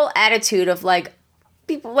that whole attitude of like,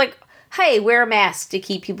 people like, hey, wear a mask to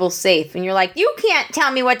keep people safe. And you're like, you can't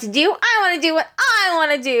tell me what to do. I want to do what I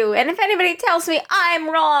want to do. And if anybody tells me I'm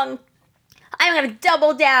wrong, I'm going to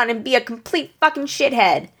double down and be a complete fucking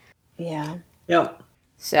shithead. Yeah. Yep.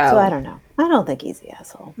 So I don't know. I don't think he's the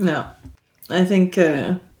asshole. No. I think,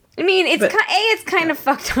 I mean, it's kind of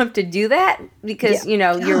fucked up to do that because, you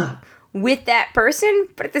know, you're with that person,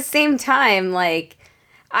 but at the same time, like,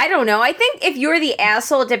 I don't know. I think if you're the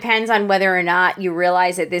asshole, it depends on whether or not you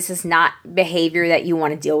realize that this is not behavior that you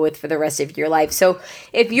want to deal with for the rest of your life. So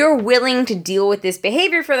if you're willing to deal with this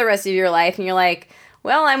behavior for the rest of your life and you're like,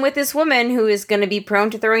 well, I'm with this woman who is going to be prone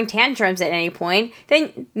to throwing tantrums at any point,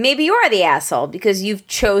 then maybe you are the asshole because you've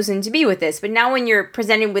chosen to be with this. But now when you're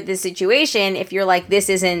presented with this situation, if you're like, this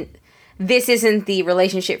isn't the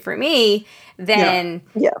relationship for me, then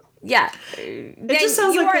it just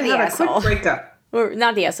sounds like they had a quick breakup. Or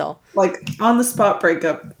not the asshole. Like on the spot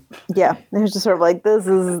breakup. Yeah. It was just sort of like, this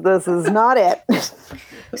is not it.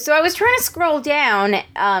 So I was trying to scroll down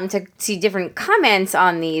to see different comments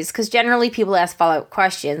on these, because generally people ask follow-up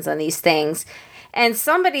questions on these things. And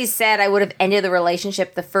somebody said I would have ended the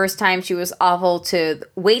relationship the first time she was awful to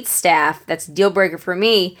wait staff. That's a deal breaker for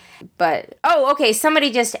me. But,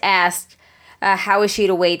 somebody just asked, how is she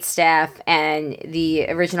to wait staff? And the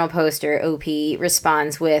original poster, OP,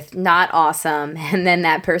 responds with, not awesome. And then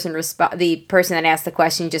that person, the person that asked the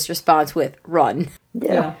question just responds with, run.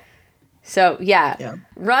 Yeah. So,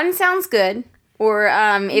 run sounds good. Or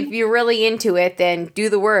if you're really into it, then do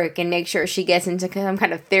the work and make sure she gets into some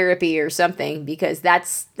kind of therapy or something, because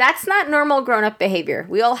that's not normal grown-up behavior.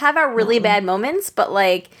 We all have our really bad moments, but,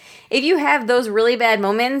 like, if you have those really bad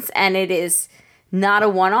moments and it is not a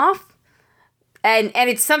one-off, and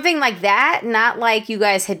it's something like that, not like you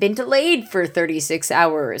guys had been delayed for 36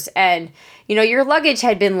 hours and, you know, your luggage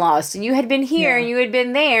had been lost and you had been here and you had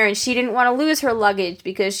been there and she didn't want to lose her luggage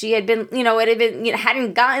because she had been,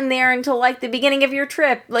 hadn't gotten there until like the beginning of your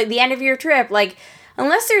trip, like the end of your trip. Like,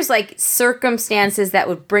 unless there's like circumstances that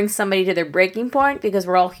would bring somebody to their breaking point, because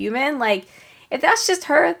we're all human, like, if that's just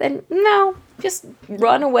her, then no, just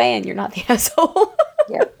run away and you're not the asshole.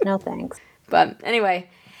 Yep, no thanks. But anyway,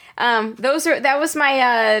 that was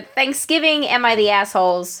my Thanksgiving Am I the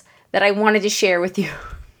Assholes that I wanted to share with you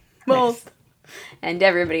both and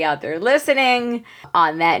everybody out there listening.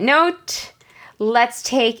 On that note, let's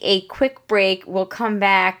take a quick break. We'll come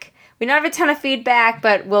back. We don't have a ton of feedback,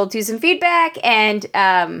 but we'll do some feedback and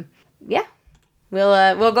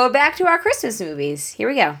we'll go back to our Christmas movies. Here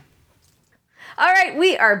we go. All right,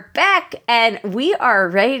 we are back and we are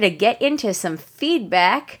ready to get into some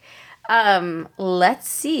feedback. Let's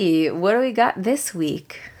see. What do we got this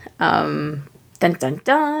week? Dun, dun,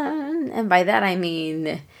 dun. And by that, I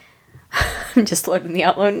mean, I'm just loading the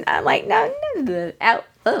outload. I'm like,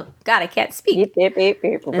 oh, God, I can't speak. Beep, beep, beep,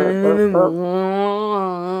 beep, beep, beep.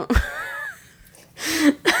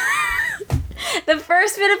 The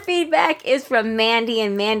first bit of feedback is from Mandy,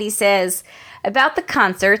 and Mandy says, about the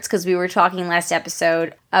concerts, because we were talking last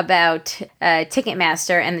episode about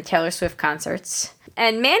Ticketmaster and the Taylor Swift concerts.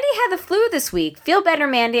 And Mandy had the flu this week. Feel better,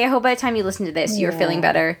 Mandy. I hope by the time you listen to this, you're feeling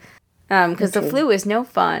better. Because the flu is no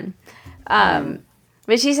fun.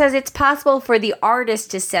 But she says it's possible for the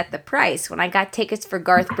artist to set the price. When I got tickets for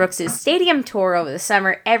Garth Brooks' stadium tour over the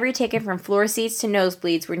summer, every ticket from floor seats to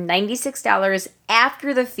nosebleeds were $96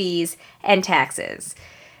 after the fees and taxes.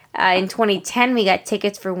 In 2010, we got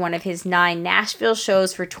tickets for one of his 9 Nashville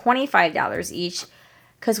shows for $25 each.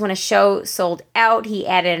 Because when a show sold out, he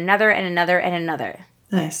added another and another and another.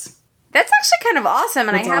 Nice. That's actually kind of awesome.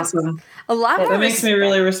 And That's awesome. A lot more that makes me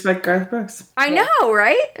really respect Garth Brooks. I know,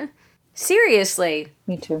 right? Seriously.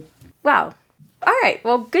 Me too. Wow. All right.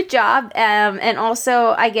 Well, good job. And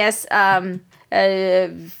also, I guess,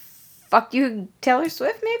 fuck you, Taylor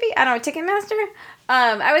Swift, maybe? I don't know, Ticketmaster?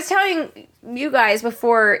 I was telling you guys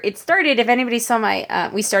before it started, if anybody saw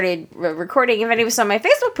we started recording, if anybody saw my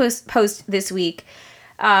Facebook post this week,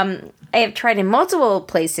 I have tried in multiple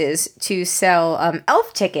places to sell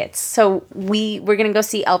Elf tickets. So we're going to go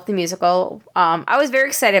see Elf the musical. I was very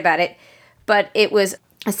excited about it, but it was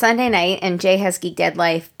a Sunday night and Jay has Geek Dead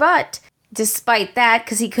Life. But despite that,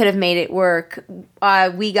 because he could have made it work,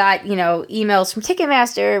 we got, emails from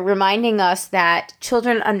Ticketmaster reminding us that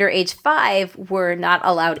children under age 5 were not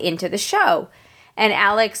allowed into the show. And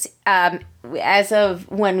Alex, as of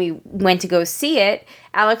when we went to go see it,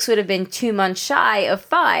 Alex would have been 2 months shy of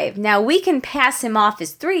 5. Now, we can pass him off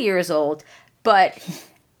as 3 years old, but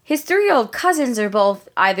his 3-year-old cousins are both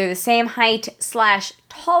either the same height /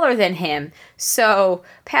 taller than him. So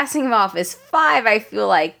passing him off as 5, I feel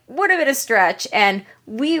like, would have been a stretch. And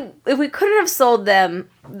if we couldn't have sold them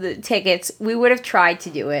the tickets, we would have tried to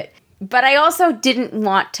do it. But I also didn't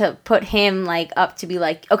want to put him up to be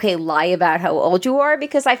like, okay, lie about how old you are,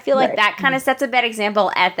 because I feel like that kind of sets a bad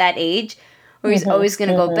example at that age, where he's always going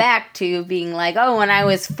to go back to being like, oh, when I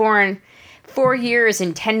was 4 years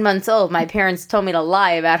and 10 months old, my parents told me to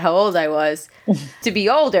lie about how old I was to be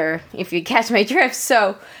older, if you catch my drift.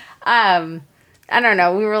 So I I don't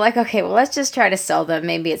know. We were like, okay, well, let's just try to sell them.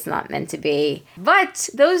 Maybe it's not meant to be. But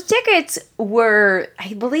those tickets were,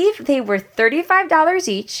 I believe they were $35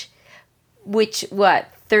 each, which,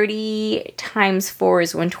 30 times 4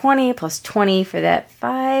 is 120 plus 20 for that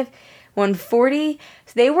 5, 140.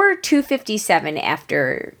 So they were $257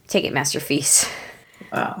 after Ticketmaster fees.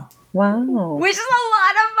 Wow. Which is a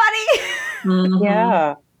lot of money. Mm-hmm.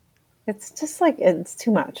 Yeah. It's just like, it's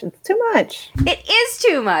too much. It's too much. It is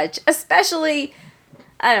too much, especially,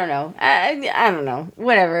 I don't know. I don't know.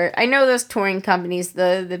 Whatever. I know those touring companies,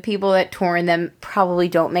 the people that tour in them probably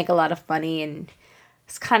don't make a lot of money, and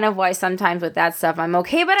it's kind of why sometimes with that stuff I'm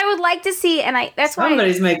okay, but I would like to see, and that's why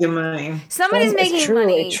somebody's making money. Somebody's making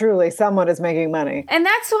money. Truly, someone is making money. And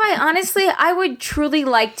that's why, honestly, I would truly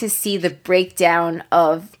like to see the breakdown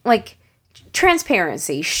of, like,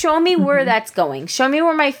 transparency. Show me where that's going. Show me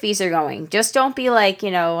where my fees are going. Just don't be like,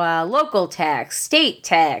 local tax, state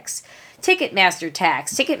tax, Ticketmaster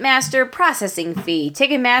tax, Ticketmaster processing fee,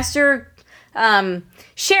 Ticketmaster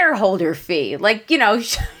shareholder fee. Like, give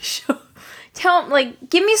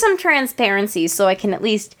me some transparency so I can at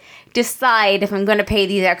least decide if I'm going to pay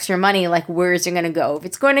these extra money, like, where's it going to go? If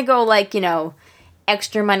it's going to go, like,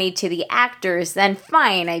 extra money to the actors, then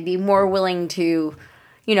fine. I'd be more willing to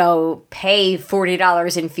pay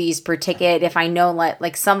 $40 in fees per ticket if I know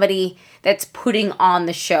like somebody that's putting on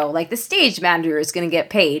the show, like the stage manager is going to get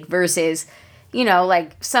paid versus,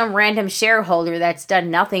 like some random shareholder that's done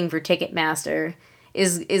nothing for Ticketmaster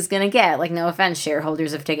is going to get, like, no offense,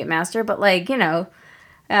 shareholders of Ticketmaster, but like,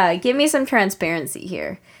 give me some transparency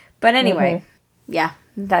here. But anyway, yeah,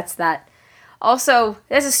 that's that. Also,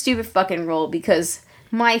 that's a stupid fucking rule because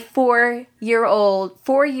my 4-year,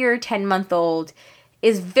 10-month-old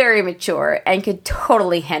is very mature and could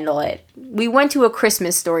totally handle it. We went to A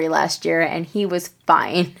Christmas Story last year and he was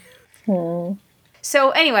fine. So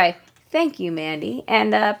anyway, thank you, Mandy,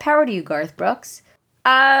 and power to you, Garth Brooks.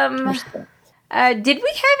 Did we have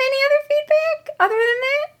any other feedback other than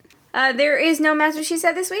that? There is no Master She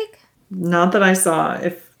Said this week? Not that I saw.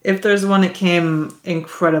 If there's one, it came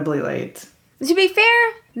incredibly late. To be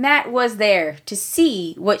fair, Matt was there to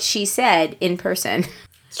see what she said in person.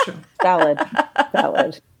 It's true. Valid.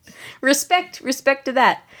 Respect to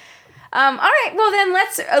that. All right, well then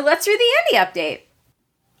let's do the Andy update.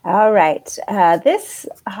 All right. This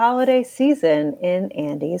holiday season in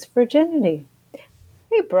Andy's virginity.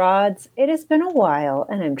 Hey, broads. It has been a while,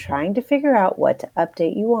 and I'm trying to figure out what to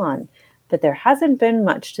update you on, but there hasn't been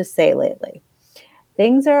much to say lately.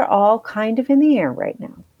 Things are all kind of in the air right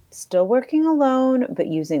now. Still working alone, but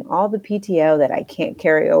using all the PTO that I can't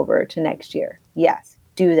carry over to next year. Yes,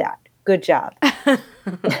 do that. Good job.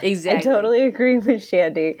 Exactly. I totally agree with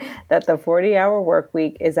Shandy that the 40-hour work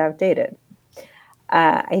week is outdated.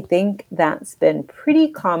 I think that's been pretty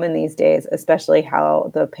common these days, especially how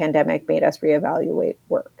the pandemic made us reevaluate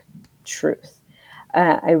work. Truth.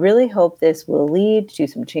 I really hope this will lead to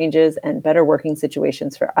some changes and better working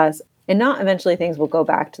situations for us, and not eventually things will go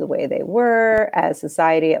back to the way they were as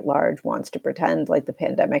society at large wants to pretend like the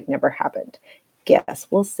pandemic never happened. Guess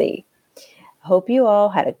we'll see. Hope you all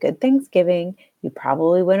had a good Thanksgiving. You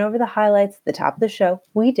probably went over the highlights at the top of the show.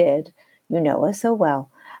 We did. You know us so well.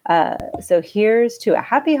 So here's to a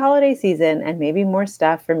happy holiday season and maybe more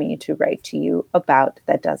stuff for me to write to you about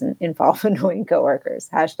that doesn't involve annoying coworkers.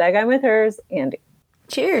 Hashtag I'm with hers, Andy.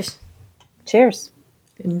 Cheers. Cheers.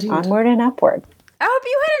 Indeed. Onward and upward. I hope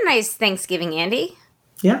you had a nice Thanksgiving, Andy.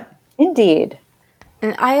 Yeah. Indeed.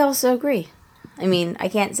 And I also agree. I mean, I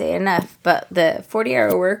can't say enough, but the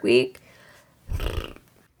 40-hour work week,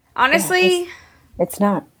 honestly... Yeah, it's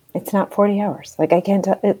not 40 hours. Like, I can't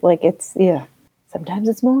tell it. Like, it's, yeah. Sometimes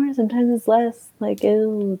it's more, sometimes it's less. Like,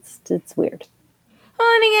 ew, it's weird. Well,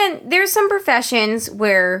 and again, there's some professions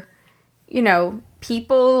where,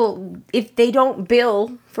 people, if they don't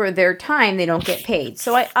bill for their time, they don't get paid.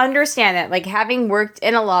 So I understand that. Like, having worked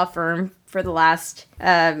in a law firm for the last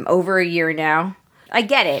over a year now, I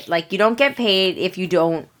get it. Like, you don't get paid if you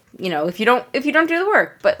don't, if you don't do the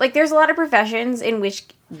work. But like, there's a lot of professions in which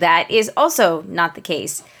that is also not the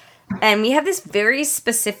case. And we have this very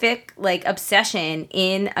specific, like, obsession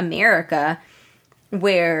in America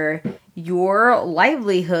where your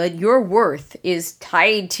livelihood, your worth is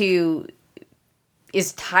tied to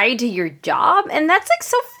your job. And that's, like,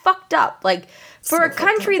 so fucked up. Like, for a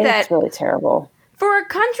country that's really terrible. For a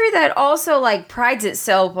country that also, like, prides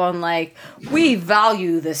itself on, like, we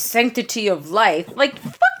value the sanctity of life. Like,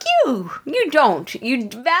 fuck you. You don't. You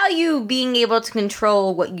value being able to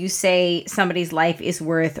control what you say somebody's life is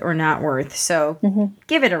worth or not worth. So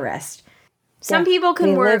give it a rest. Some people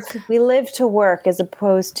can work. We live to work as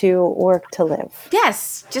opposed to work to live.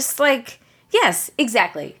 Yes. Just like Yes,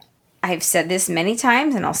 exactly. I've said this many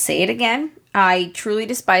times, and I'll say it again. I truly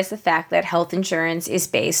despise the fact that health insurance is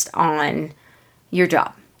based on your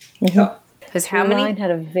job. Mm-hmm. Because how many... Line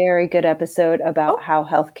had a very good episode about how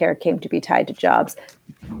healthcare came to be tied to jobs.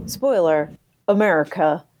 Spoiler,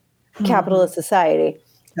 America, capitalist society.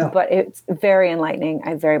 Oh. But it's very enlightening.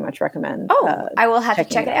 I very much recommend. I will have to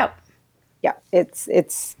check it out. Yeah, it's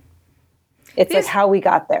like how we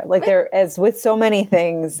got there. Like there, as with so many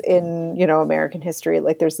things in, you know, American history,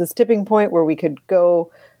 like there's this tipping point where we could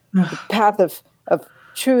go the path of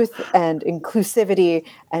truth and inclusivity,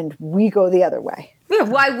 and we go the other way. Yeah,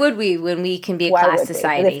 why would we when we can be a class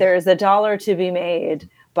society? If there is $1 to be made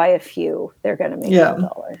by a few, they're going to make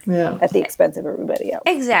 $1 at the expense of everybody else.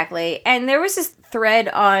 Exactly. And there was this thread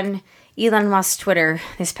on Elon Musk's Twitter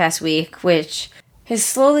this past week, which is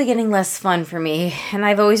slowly getting less fun for me. And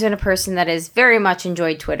I've always been a person that has very much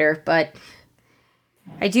enjoyed Twitter, but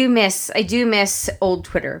I do miss old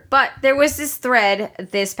Twitter. But there was this thread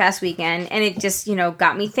this past weekend, and it just, you know,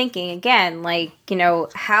 got me thinking again, like, you know,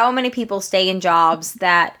 how many people stay in jobs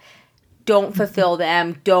that don't fulfill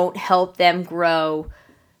them, don't help them grow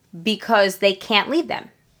because they can't leave them.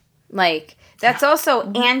 Like, that's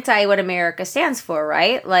also anti what America stands for,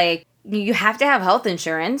 right? Like, you have to have health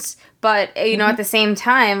insurance, but, you know, at the same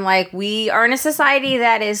time, like, we are in a society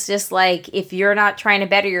that is just like, if you're not trying to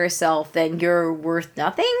better yourself, then you're worth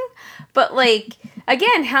nothing. But, like,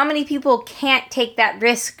 again, how many people can't take that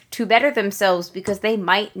risk to better themselves because they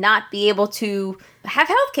might not be able to have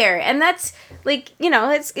healthcare? And that's, like, you know,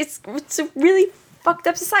 it's a really fucked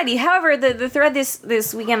up society. However, the thread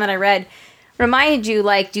this weekend that I read reminded you,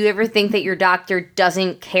 like, do you ever think that your doctor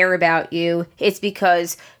doesn't care about you? It's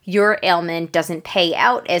because your ailment doesn't pay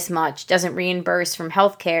out as much, doesn't reimburse from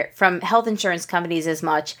health insurance companies as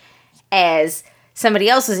much as somebody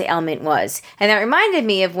else's ailment was. And that reminded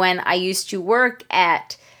me of when I used to work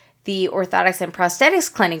at the orthotics and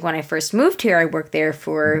prosthetics clinic when I first moved here. I worked there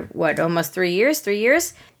for, almost 3 years?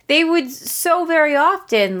 They would so very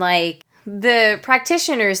often, like, the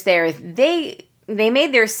practitioners there, they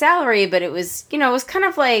made their salary, but it was, you know, it was kind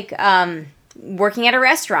of like working at a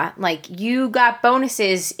restaurant. Like, you got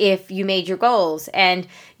bonuses if you made your goals, and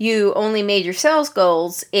you only made your sales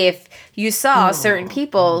goals if you saw certain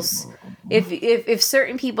people's, if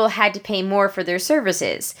certain people had to pay more for their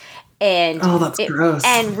services. And that's gross.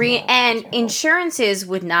 And insurances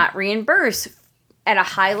would not reimburse at a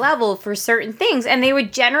high level for certain things, and they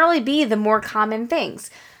would generally be the more common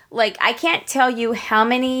things. Like, I can't tell you how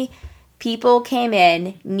many people came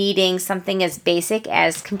in needing something as basic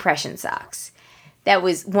as compression socks. That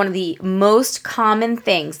was one of the most common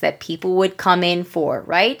things that people would come in for,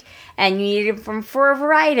 right? And you needed them for a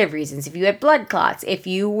variety of reasons. If you had blood clots, if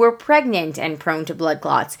you were pregnant and prone to blood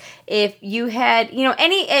clots, if you had, you know,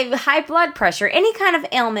 any high blood pressure, any kind of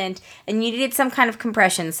ailment, and you needed some kind of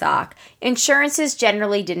compression sock, insurances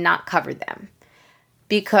generally did not cover them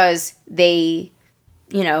because they,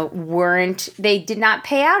 you know, they did not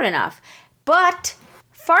pay out enough. But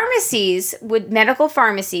medical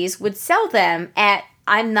pharmacies would sell them at,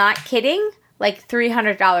 I'm not kidding, like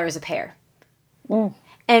 $300 a pair.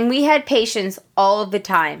 And we had patients all of the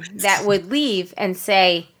time that would leave and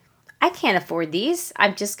say, I can't afford these.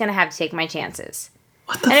 I'm just going to have to take my chances.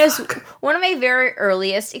 And it was one of my very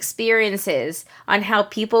earliest experiences on how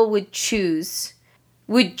people would choose.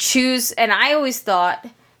 And I always thought,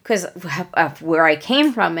 because of where I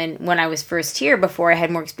came from and when I was first here, before I had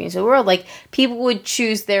more experience in the world, like, people would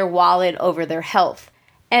choose their wallet over their health.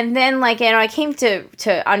 And then, like, you know, I came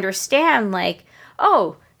to understand, like,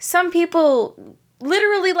 oh, some people,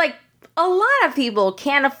 literally, like, a lot of people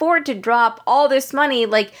can't afford to drop all this money.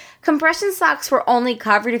 Like, compression socks were only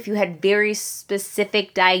covered if you had very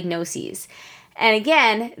specific diagnoses. And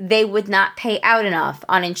again, they would not pay out enough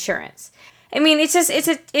on insurance. I mean, it's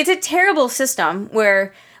a terrible system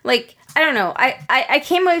where, like, I don't know. I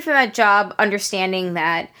came away from that job understanding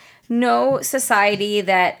that no society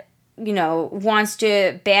that, you know, wants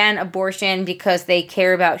to ban abortion because they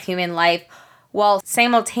care about human life while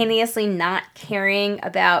simultaneously not caring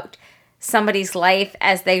about somebody's life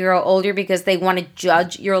as they grow older because they want to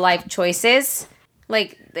judge your life choices.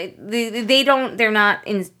 Like, they're not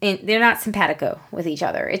simpatico with each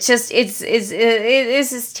other. It's just, it's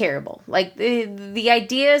just terrible. Like, the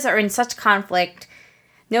ideas are in such conflict.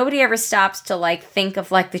 Nobody ever stops to, like, think of,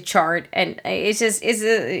 like, the chart, and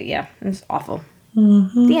it's awful.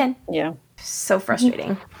 Mm-hmm. The end. Yeah. So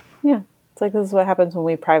frustrating. Yeah. It's like, this is what happens when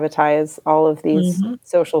we privatize all of these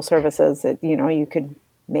social services. That, you know, you could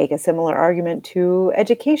make a similar argument to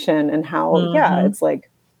education and how, it's like,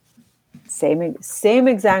 same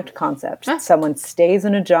exact concept. Someone stays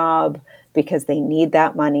in a job because they need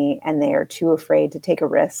that money and they are too afraid to take a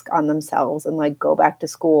risk on themselves and like go back to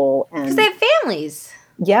school. And because they have families.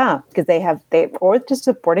 Yeah, because or just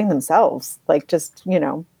supporting themselves, like just, you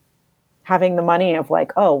know, having the money of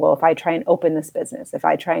like, oh, well, if I try and open this business, if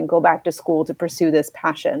I try and go back to school to pursue this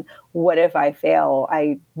passion, what if I fail?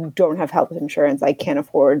 I don't have health insurance. I can't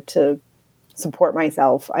afford to support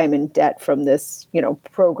myself. I'm in debt from this, you know,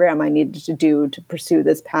 program I needed to do to pursue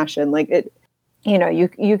this passion. Like it, you know,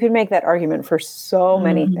 you can make that argument for so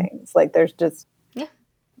many things. Like there's just, you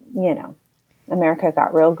know, America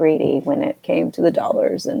got real greedy when it came to the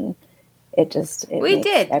dollars, and it makes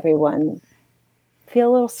everyone feel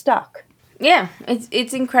a little stuck. Yeah,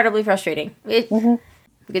 it's incredibly frustrating.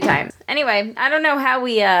 Good times. Anyway, I don't know how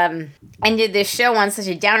we ended this show on such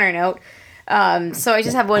a downer note. So I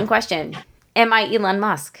just have one question. Am I Elon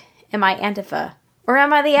Musk? Am I Antifa? Or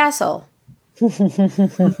am I the asshole?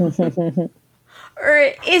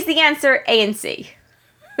 Or is the answer A and C?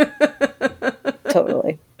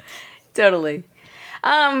 Totally.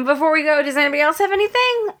 Before we go, does anybody else have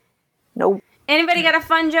anything? Nope. Anybody got a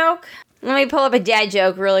fun joke? Let me pull up a dad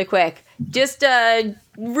joke really quick. Just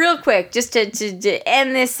real quick, just to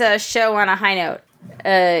end this show on a high note.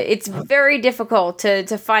 It's very difficult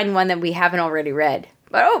to find one that we haven't already read.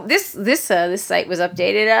 But this site was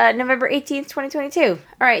updated November 18th, 2022. All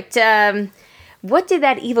right. What did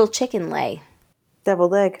that evil chicken lay?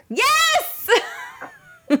 Deviled egg. Yes!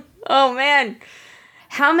 Oh, man.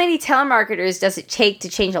 How many telemarketers does it take to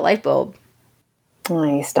change a light bulb? Oh,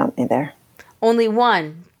 you stumped me there. Only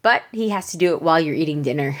one, but he has to do it while you're eating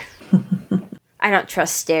dinner. I don't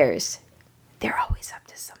trust stairs. They're always up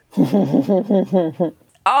to something.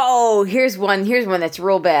 Oh, here's one that's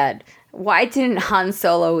real bad. Why didn't Han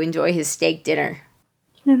Solo enjoy his steak dinner?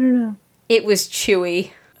 I don't know. It was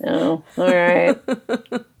chewy. Oh, all right.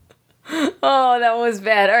 Oh, that was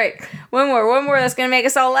bad. All right, one more that's going to make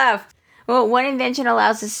us all laugh. Well, what invention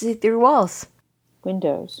allows us to see through walls?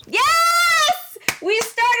 Windows. Yes! We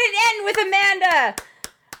started in with Amanda!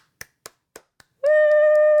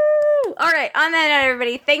 Woo! All right, on that note,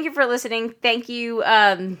 everybody, thank you for listening. Thank you,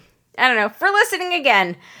 for listening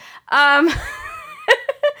again.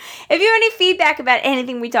 If you have any feedback about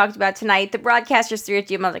anything we talked about tonight,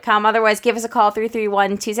 thebroadcasters3@gmail.com. Otherwise, give us a call,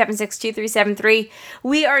 331-276-2373.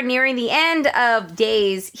 We are nearing the end of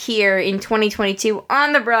days here in 2022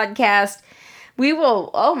 on the broadcast. We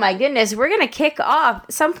will, oh my goodness, we're going to kick off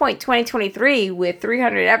some point 2023 with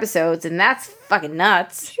 300 episodes, and that's fucking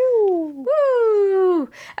nuts. Woo!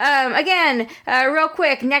 Again, real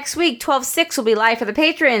quick, next week, 12/6 will be live for the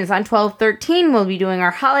patrons. On 12/13, we'll be doing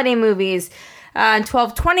our holiday movies. On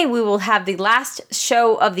 12/20, we will have the last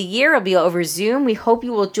show of the year. It'll be over Zoom. We hope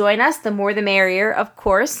you will join us. The more the merrier, of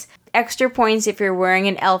course. Extra points if you're wearing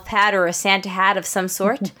an elf hat or a Santa hat of some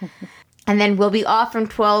sort. And then we'll be off from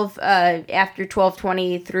after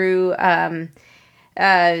 12/20 through the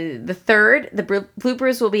 3rd. The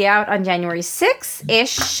bloopers will be out on January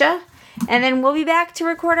 6th-ish. And then we'll be back to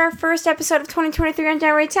record our first episode of 2023 on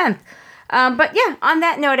January 10th. But yeah, on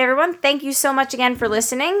that note, everyone, thank you so much again for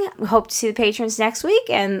listening. We hope to see the patrons next week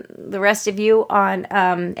and the rest of you on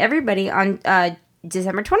everybody on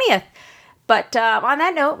December 20th. But on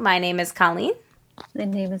that note, my name is Colleen. My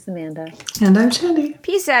name is Amanda. And I'm Shandy.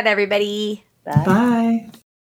 Peace out, everybody. Bye. Bye.